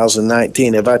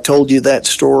 2019. Have I told you that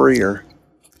story, or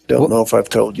don't know if I've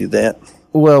told you that?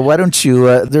 Well, why don't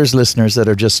you, there's listeners that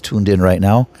are just tuned in right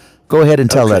now. Go ahead and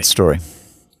tell that story.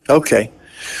 Okay.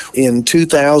 In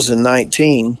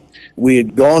 2019, we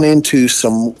had gone into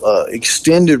some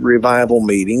extended revival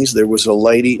meetings. There was a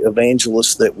lady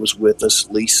evangelist that was with us,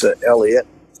 Lisa Elliott.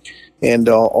 And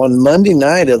on Monday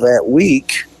night of that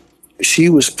week, she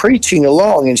was preaching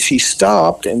along, and she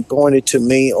stopped and pointed to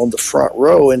me on the front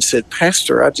row and said,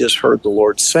 "Pastor, I just heard the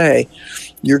Lord say,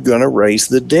 you're going to raise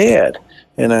the dead."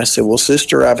 And I said, "Well,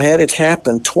 sister, I've had it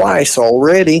happen twice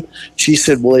already." She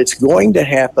said, "Well, it's going to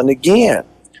happen again."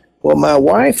 Well, my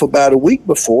wife, about a week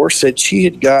before, said she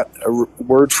had got a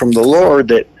word from the Lord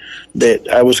that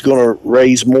I was going to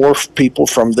raise more people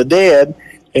from the dead.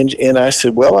 And I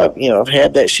said, "Well, I've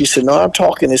had that." She said, "No, I'm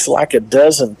talking, it's like a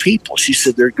dozen people." She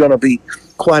said, "There are going to be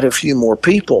quite a few more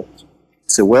people." I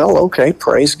said, "Well, okay,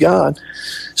 praise God."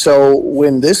 So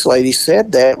when this lady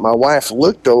said that, my wife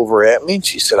looked over at me and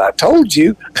she said, "I told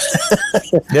you."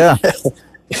 Yeah.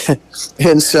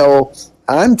 And so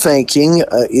I'm thinking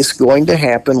it's going to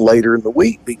happen later in the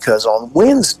week, because on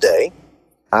Wednesday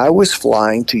I was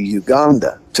flying to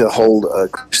Uganda to hold a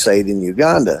crusade in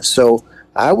Uganda. So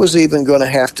I was even going to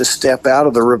have to step out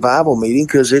of the revival meeting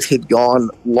because it had gone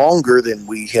longer than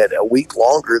a week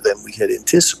longer than we had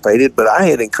anticipated. But I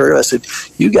had encouraged, I said,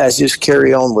 "You guys just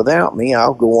carry on without me.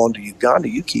 I'll go on to Uganda.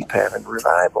 You keep having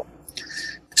revival."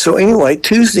 So anyway,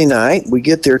 Tuesday night, we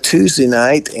get there Tuesday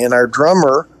night, and our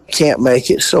drummer can't make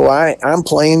it. So I'm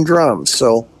playing drums.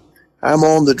 So I'm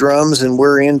on the drums, and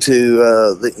we're into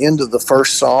the end of the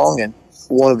first song, and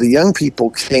one of the young people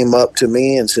came up to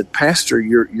me and said, "Pastor,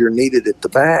 you're needed at the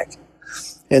back."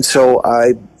 And so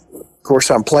of course,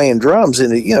 I'm playing drums,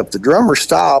 and if the drummer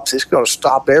stops, it's going to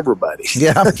stop everybody.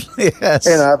 Yeah. Yes.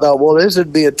 And I thought, well, this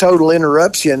would be a total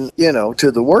interruption,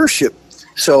 to the worship.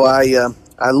 So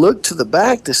I looked to the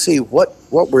back to see what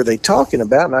were they talking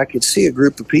about, and I could see a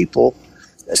group of people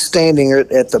standing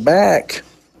at the back.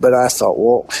 But I thought,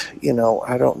 well,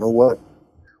 I don't know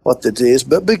what that is,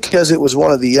 but because it was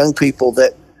one of the young people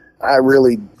that I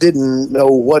really didn't know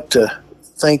what to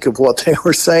think of what they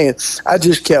were saying, I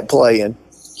just kept playing.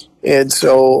 And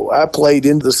so I played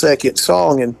into the second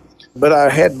song, but I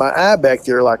had my eye back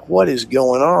there like, what is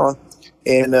going on?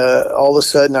 And all of a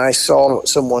sudden I saw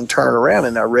someone turn around,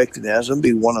 and I recognized them to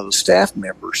be one of the staff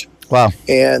members. Wow.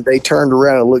 And they turned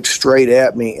around and looked straight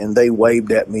at me, and they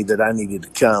waved at me that I needed to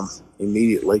come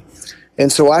immediately.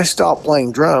 And so I stopped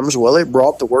playing drums. Well, it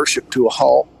brought the worship to a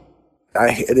halt. I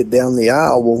headed down the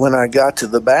aisle. Well, when I got to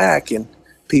the back and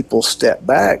people stepped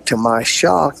back, to my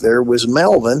shock, there was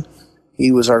Melvin.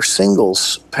 He was our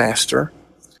singles pastor.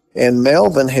 And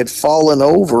Melvin had fallen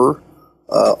over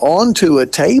onto a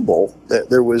table.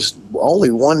 There was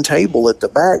only one table at the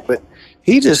back, but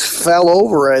he just fell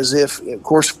over as if, of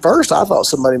course, first I thought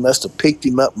somebody must have picked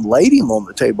him up and laid him on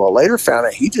the table. I later found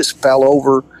out he just fell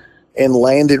over and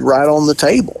landed right on the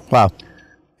table. Wow.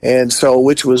 And so,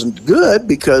 which was good,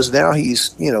 because now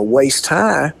he's, waist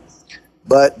high.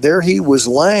 But there he was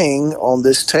laying on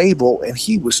this table, and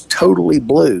he was totally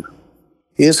blue.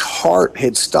 His heart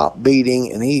had stopped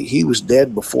beating, and he was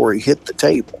dead before he hit the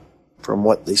table, from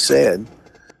what they said.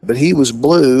 But he was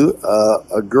blue.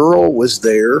 A girl was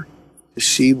there.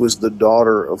 She was the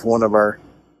daughter of one of our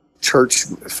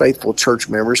faithful church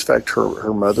members. In fact,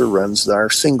 her mother runs our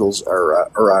singles, or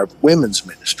our women's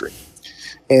ministry.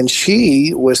 And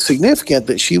she was significant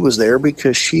that she was there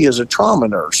because she is a trauma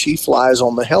nurse. She flies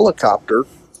on the helicopter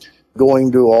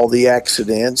going to all the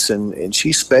accidents, and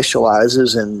she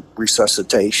specializes in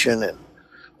resuscitation and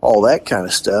all that kind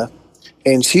of stuff.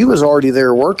 And she was already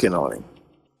there working on him.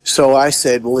 So I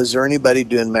said, well, is there anybody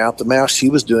doing mouth-to-mouth? She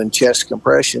was doing chest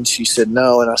compressions. She said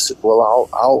no. And I said, well,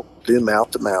 I'll do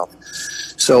mouth-to-mouth.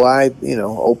 So I,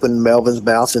 opened Melvin's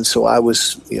mouth, and so I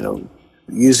was,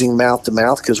 using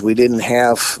mouth-to-mouth because we didn't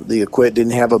have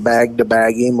didn't have a bag to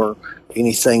bag him or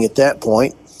anything at that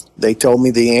point. They told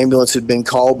me the ambulance had been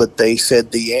called, but they said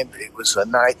it was a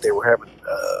night they were having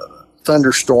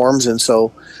thunderstorms, and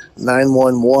so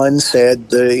 911 said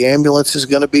the ambulance is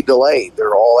going to be delayed.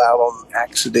 They're all out on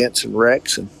accidents and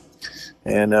wrecks,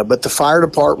 but the fire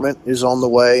department is on the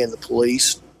way and the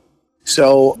police.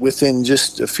 So within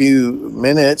just a few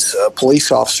minutes, a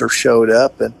police officer showed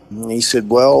up, and he said,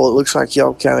 well, it looks like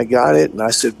y'all kind of got it. And I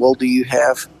said, well, do you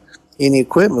have any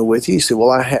equipment with you? He said,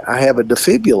 well, I have a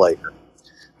defibrillator.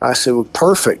 I said, well,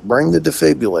 perfect, bring the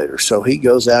defibrillator. So he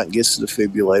goes out and gets the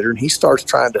defibrillator, and he starts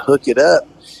trying to hook it up.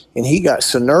 And he got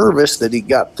so nervous that he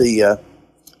got the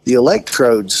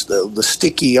electrodes, the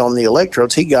sticky on the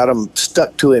electrodes, he got them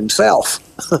stuck to himself.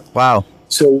 Wow.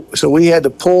 So we had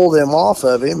to pull them off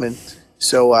of him, and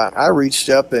so I reached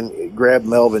up and grabbed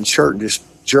Melvin's shirt and just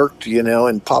jerked,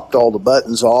 and popped all the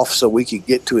buttons off so we could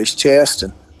get to his chest,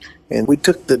 and we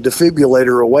took the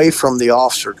defibrillator away from the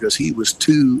officer because he was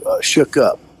too shook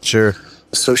up. Sure.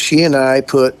 So she and I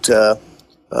put the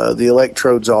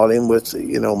electrodes on him with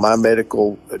my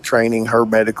medical training, her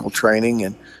medical training,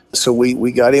 and so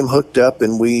we got him hooked up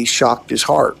and we shocked his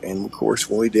heart, and of course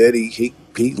when we did, he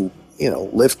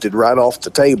lifted right off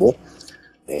the table,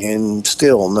 and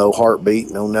still no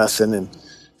heartbeat, no nothing. And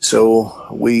so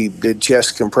we did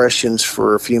chest compressions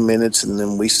for a few minutes, and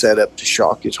then we set up to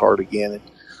shock his heart again. And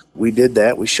we did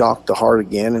that. We shocked the heart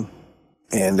again,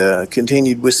 and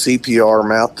continued with CPR,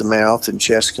 mouth to mouth, and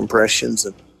chest compressions.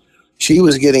 And she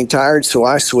was getting tired, so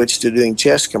I switched to doing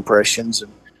chest compressions.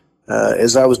 And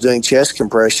as I was doing chest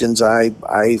compressions, I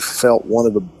felt one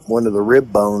of the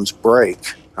rib bones break.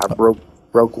 I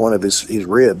broke one of his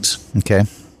ribs. Okay.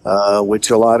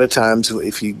 Which a lot of times,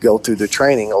 if you go through the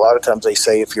training, a lot of times they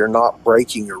say if you're not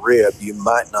breaking a rib, you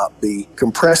might not be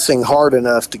compressing hard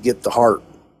enough to get the heart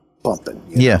pumping.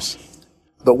 Yes.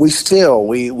 But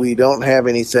we don't have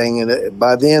anything. And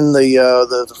by then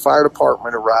the fire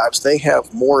department arrives. They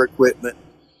have more equipment.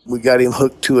 We got him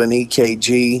hooked to an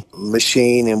EKG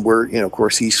machine, and of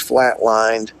course he's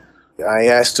flatlined. I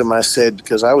asked him, I said,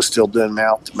 because I was still doing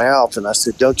mouth to mouth, and I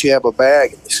said, don't you have a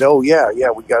bag? And they said, oh, yeah,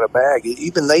 we got a bag.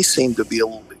 Even they seemed to be a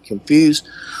little bit confused,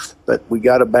 but we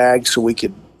got a bag so we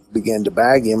could begin to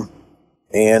bag him,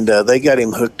 and they got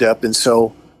him hooked up. And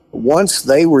so once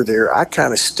they were there, I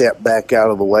kind of stepped back out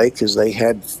of the way because they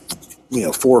had,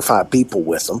 4 or 5 people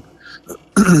with them,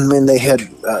 and they had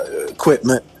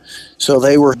equipment. So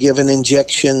they were giving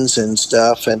injections and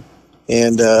stuff, and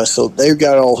so they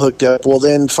got all hooked up. Well,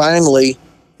 then finally,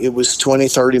 it was 20,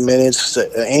 30 minutes,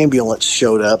 the ambulance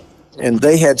showed up, and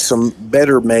they had some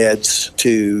better meds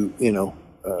to,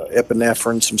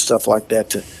 epinephrine, some stuff like that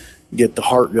to get the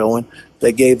heart going.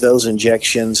 They gave those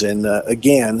injections, and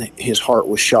again, his heart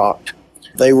was shocked.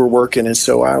 They were working, and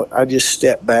so I just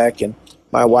stepped back, and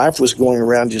my wife was going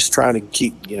around just trying to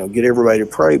keep, get everybody to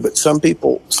pray. But some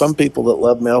people that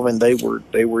love Melvin, they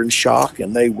were in shock,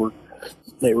 and they were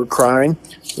crying.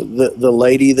 The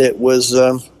lady that was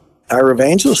our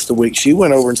evangelist the week, she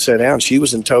went over and sat down. She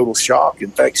was in total shock.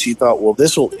 In fact, she thought, well,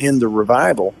 this will end the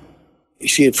revival.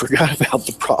 She had forgot about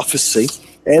the prophecy,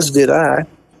 as did I,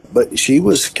 but she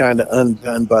was kind of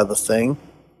undone by the thing.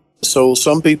 So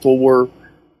some people were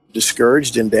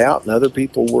discouraged, in doubt, and other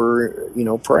people were,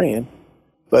 praying.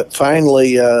 But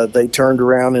finally, they turned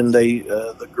around, and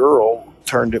the girl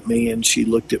turned at me, and she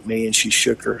looked at me, and she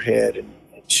shook her head, and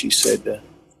she said,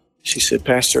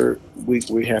 Pastor,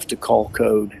 we have to call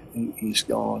code. He's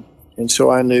gone. And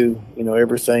so I knew,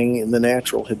 everything in the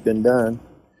natural had been done.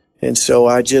 And so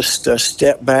I just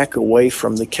stepped back away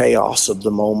from the chaos of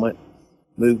the moment,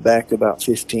 moved back about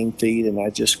 15 feet, and I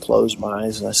just closed my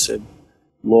eyes, and I said,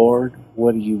 Lord,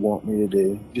 what do you want me to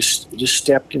do? Just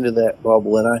stepped into that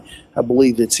bubble, and I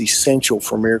believe it's essential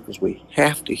for miracles. We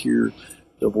have to hear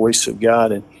the voice of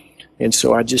God. And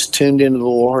so I just tuned into the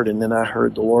Lord, and then I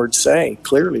heard the Lord say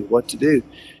clearly what to do.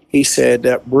 He said,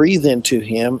 breathe into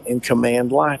him and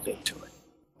command life into it.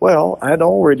 Well, I'd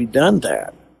already done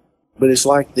that. But it's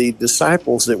like the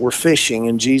disciples that were fishing,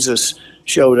 and Jesus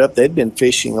showed up. They'd been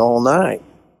fishing all night.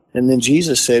 And then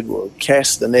Jesus said, well,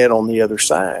 cast the net on the other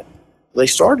side. They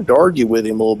started to argue with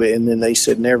him a little bit, and then they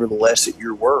said, nevertheless, at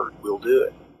your word, we'll do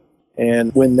it.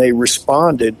 And when they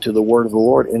responded to the word of the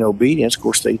Lord in obedience, of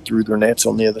course, they threw their nets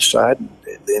on the other side.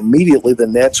 Immediately, the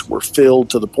nets were filled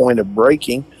to the point of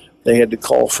breaking. They had to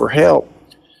call for help.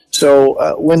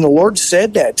 So when the Lord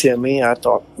said that to me, I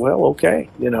thought, well, okay,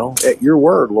 at your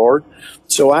word, Lord.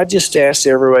 So I just asked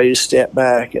everybody to step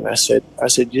back, and I said,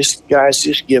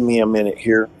 just give me a minute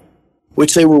here,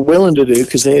 which they were willing to do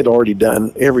because they had already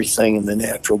done everything in the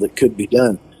natural that could be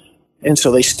done. And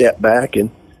so they stepped back,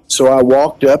 and so I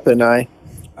walked up, and I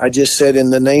just said,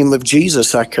 in the name of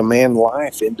Jesus, I command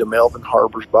life into Melvin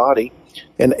Harbor's body.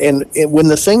 And when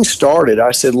the thing started,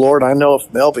 I said, Lord, I know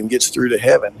if Melvin gets through to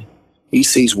heaven, he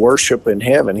sees worship in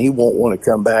heaven, he won't want to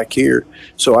come back here.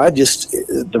 So I just,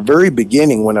 at the very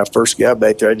beginning, when I first got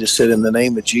back there, I just said, in the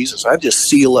name of Jesus, I just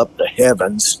seal up the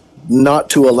heavens not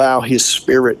to allow his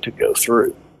spirit to go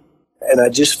through. And I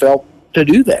just felt to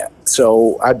do that.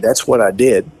 So that's what I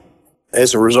did.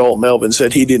 As a result, Melvin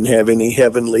said he didn't have any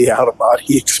heavenly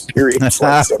out-of-body experience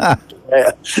like something like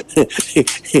that.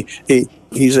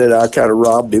 He said I kind of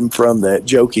robbed him from that,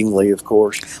 jokingly, of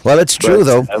course. Well, it's true,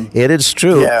 though. It is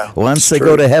true. Yeah, once they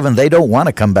go to heaven, they don't want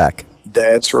to come back.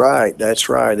 That's right. That's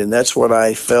right. And that's what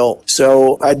I felt.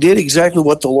 So I did exactly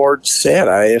what the Lord said.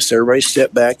 I asked everybody to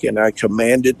step back, and I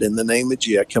commanded in the name of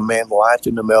Jesus, I command life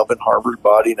into Melvin Harbor's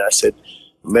body. And I said,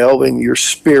 Melvin, your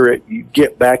spirit, you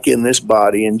get back in this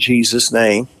body in Jesus'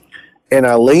 name. And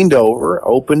I leaned over,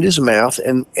 opened his mouth,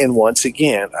 and once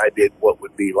again, I did what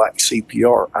would be like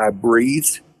CPR. I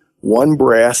breathed one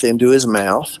breath into his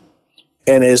mouth,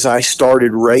 and as I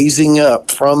started raising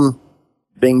up from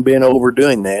being bent over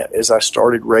doing that, as I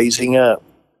started raising up,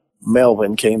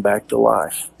 Melvin came back to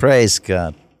life. Praise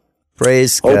God.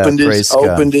 Praise God. Opened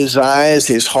his eyes,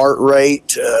 his heart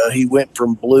rate, he went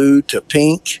from blue to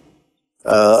pink.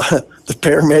 The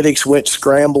paramedics went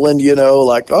scrambling,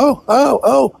 like,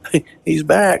 oh, he's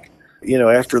back,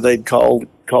 after they'd called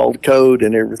code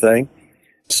and everything.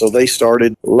 So they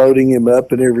started loading him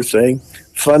up and everything.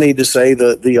 Funny to say,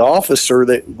 the officer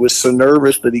that was so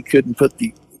nervous that he couldn't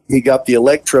he got the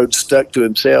electrode stuck to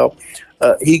himself.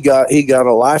 He got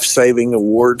a life-saving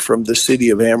award from the city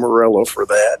of Amarillo for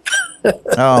that.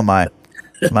 Oh, my.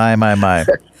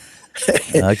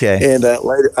 Okay. And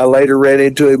I later ran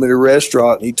into him in a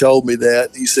restaurant, and he told me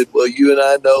that. He said, well, you and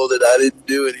I know that I didn't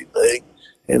do anything.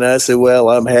 And I said, well,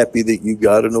 I'm happy that you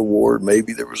got an award.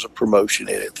 Maybe there was a promotion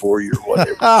in it for you or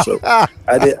whatever. So I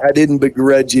didn't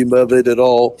begrudge him of it at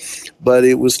all, but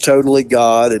it was totally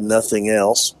God and nothing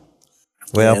else.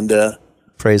 Well, and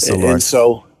praise the Lord. And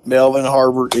so Melvin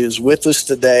Harbor is with us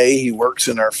today. He works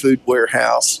in our food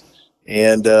warehouse,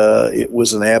 and it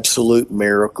was an absolute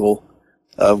miracle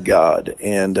of God.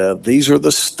 And these are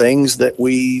the things that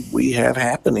we have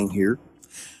happening here.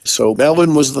 So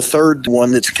Melvin was the third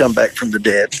one that's come back from the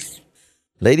dead.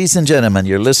 Ladies and gentlemen,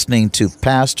 you're listening to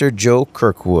Pastor Joe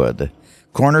Kirkwood,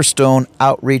 Cornerstone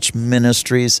Outreach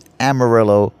Ministries,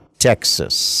 Amarillo,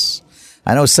 Texas.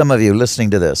 I know some of you listening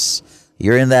to this,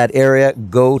 you're in that area,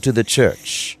 go to the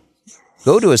church.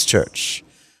 Go to his church.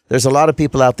 There's a lot of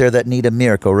people out there that need a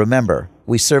miracle. Remember,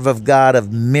 we serve a God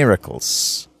of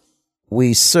miracles.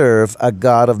 We serve a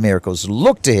God of miracles.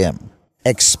 Look to him.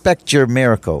 Expect your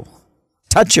miracle.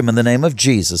 Touch him in the name of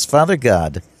Jesus. Father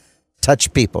God,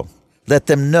 touch people. Let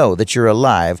them know that you're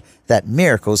alive, that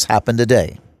miracles happen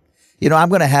today. I'm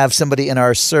going to have somebody in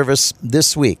our service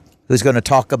this week who's going to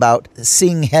talk about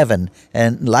seeing heaven.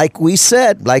 And like you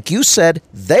said,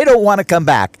 they don't want to come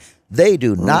back. They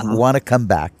do not want to come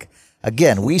back.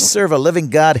 Again, we serve a living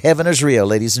God. Heaven is real,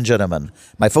 ladies and gentlemen.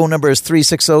 My phone number is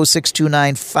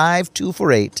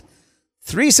 360-629-5248.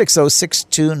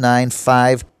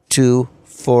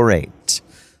 360-629-5248.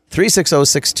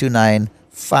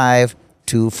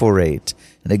 360-629-5248.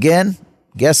 And again,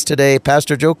 guest today,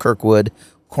 Pastor Joe Kirkwood,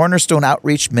 Cornerstone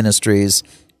Outreach Ministries,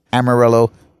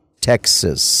 Amarillo,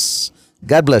 Texas.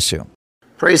 God bless you.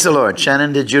 Praise the Lord.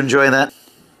 Shannon, did you enjoy that?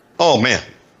 Oh, man.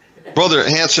 Brother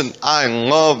Hanson, I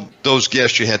love those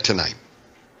guests you had tonight,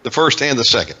 the first and the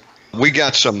second. We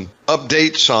got some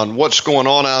updates on what's going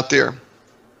on out there,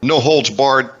 no holds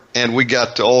barred, and we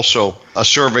got also a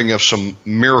serving of some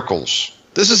miracles.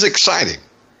 This is exciting.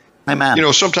 Amen.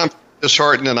 Sometimes I'm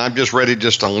disheartened and I'm just ready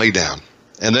just to lay down.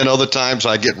 And then other times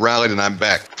I get rallied and I'm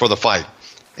back for the fight.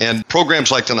 And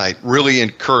programs like tonight really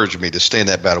encourage me to stay in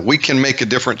that battle. We can make a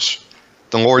difference.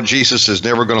 The Lord Jesus is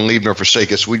never going to leave nor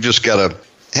forsake us. We just got to,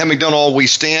 having done all, we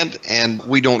stand and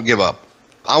we don't give up.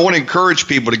 I want to encourage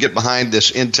people to get behind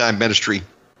this end-time ministry.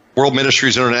 World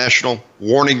Ministries International,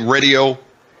 Warning Radio.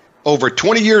 Over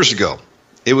 20 years ago,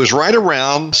 it was right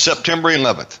around September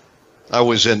 11th. I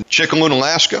was in Chickaloon,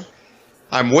 Alaska.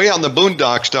 I'm way out in the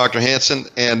boondocks, Dr. Hansen,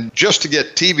 and just to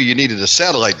get TV, you needed a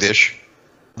satellite dish.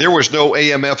 There was no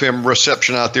AM, FM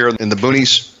reception out there in the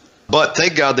boonies, but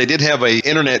thank God they did have an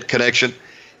internet connection.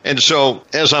 And so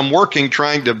as I'm working,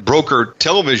 trying to broker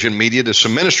television media to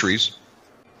some ministries,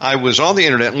 I was on the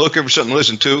internet looking for something to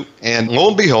listen to, and lo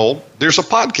and behold, there's a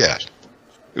podcast.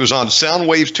 It was on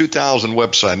Soundwaves 2000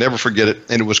 website, never forget it,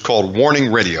 and it was called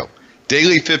Warning Radio,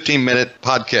 daily 15-minute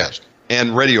podcast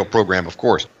and radio program, of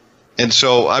course. And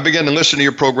so I began to listen to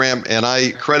your program, and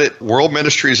I credit World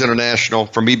Ministries International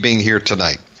for me being here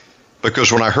tonight.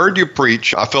 Because when I heard you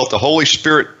preach, I felt the Holy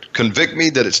Spirit convict me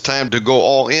that it's time to go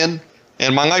all in,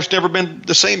 and my life's never been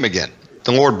the same again.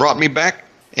 The Lord brought me back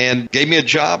and gave me a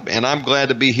job, and I'm glad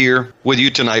to be here with you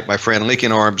tonight, my friend,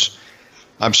 linking arms.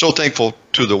 I'm so thankful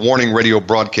to the Warning Radio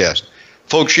broadcast.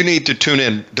 Folks, you need to tune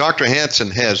in. Dr.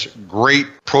 Hansen has great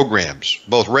programs,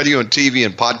 both radio and TV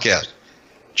and podcast.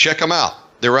 Check them out.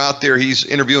 They're out there. He's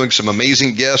interviewing some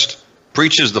amazing guests,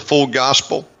 preaches the full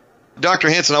gospel. Dr.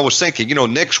 Hansen, I was thinking,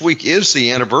 next week is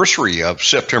the anniversary of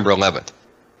September 11th.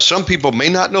 Some people may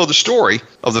not know the story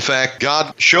of the fact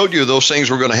God showed you those things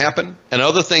were going to happen and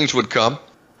other things would come.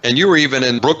 And you were even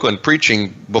in Brooklyn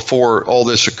preaching before all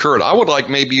this occurred. I would like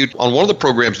maybe you, on one of the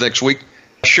programs next week,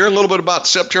 share a little bit about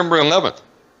September 11th.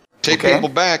 Take people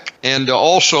back and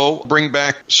also bring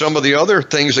back some of the other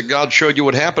things that God showed you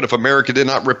would happen if America did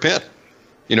not repent.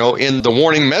 In the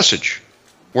warning message,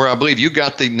 where I believe you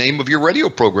got the name of your radio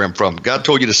program from. God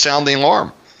told you to sound the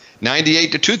alarm,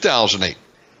 98 to 2008.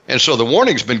 And so the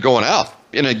warning's been going out.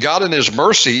 And God in his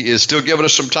mercy is still giving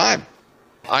us some time.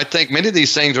 I think many of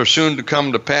these things are soon to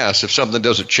come to pass if something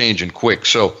doesn't change and quick.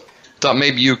 So I thought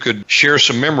maybe you could share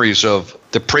some memories of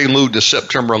the prelude to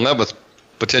September 11th,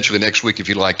 potentially next week if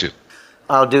you'd like to.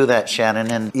 I'll do that,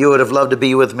 Shannon. And you would have loved to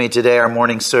be with me today, our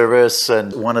morning service.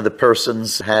 And one of the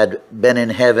persons had been in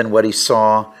heaven, what he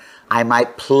saw. I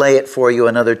might play it for you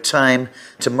another time.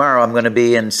 Tomorrow I'm going to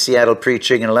be in Seattle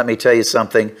preaching, and let me tell you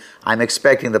something. I'm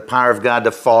expecting the power of God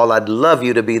to fall. I'd love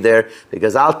you to be there,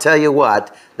 because I'll tell you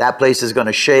what, that place is going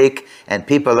to shake, and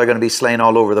people are going to be slain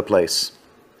all over the place.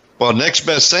 Well, next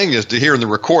best thing is to hear in the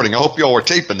recording. I hope you all are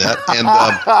taping that. And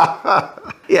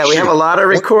yeah, we have a lot of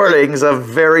recordings of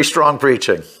very strong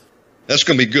preaching. That's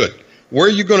going to be good. Where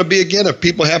are you going to be again if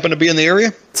people happen to be in the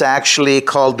area? It's actually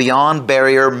called Beyond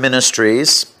Barrier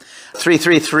Ministries.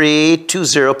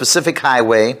 33320 Pacific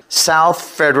Highway, South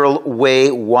Federal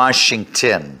Way,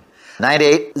 Washington,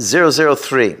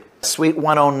 98003, Suite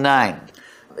 109.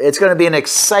 It's going to be an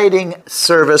exciting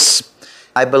service.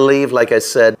 I believe, like I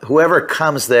said, whoever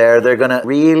comes there, they're going to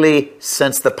really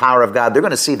sense the power of God. They're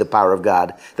going to see the power of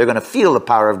God. They're going to feel the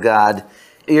power of God.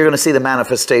 You're going to see the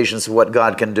manifestations of what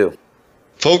God can do.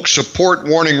 Folks, support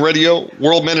Warning Radio,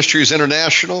 World Ministries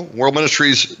International,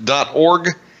 worldministries.org.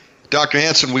 Dr.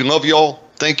 Hansen, we love y'all.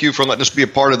 Thank you for letting us be a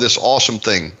part of this awesome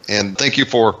thing. And thank you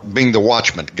for being the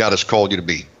watchman God has called you to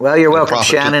be. Well, you're welcome,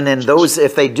 Shannon. And those,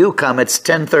 if they do come, it's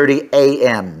 10:30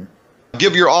 a.m.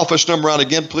 Give your office number out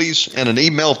again, please, and an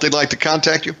email if they'd like to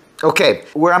contact you. Okay.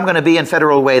 Where I'm going to be in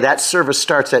Federal Way, that service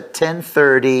starts at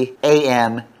 10:30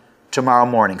 a.m. tomorrow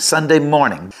morning, Sunday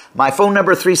morning. My phone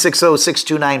number,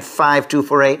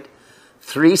 360-629-5248,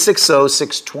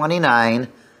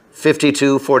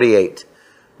 360-629-5248.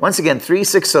 Once again,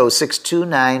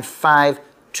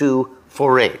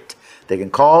 360-629-5248. They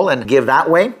can call and give that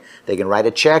way. They can write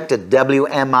a check to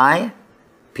WMI,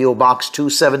 P.O. Box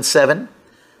 277,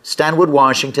 Stanwood,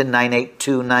 Washington,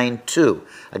 98292.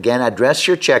 Again, address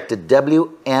your check to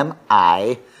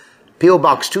WMI, P.O.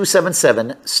 Box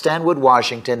 277, Stanwood,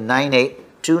 Washington,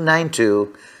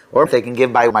 98292. Or they can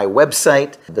give by my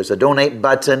website. There's a donate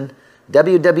button,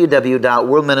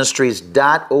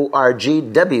 www.worldministries.org,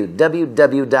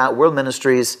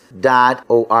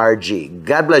 www.worldministries.org.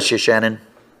 God bless you, Shannon.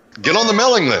 Get on the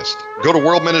mailing list. Go to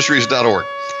worldministries.org.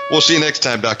 We'll see you next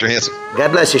time, Dr. Hansen.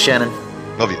 God bless you, Shannon.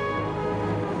 Love you.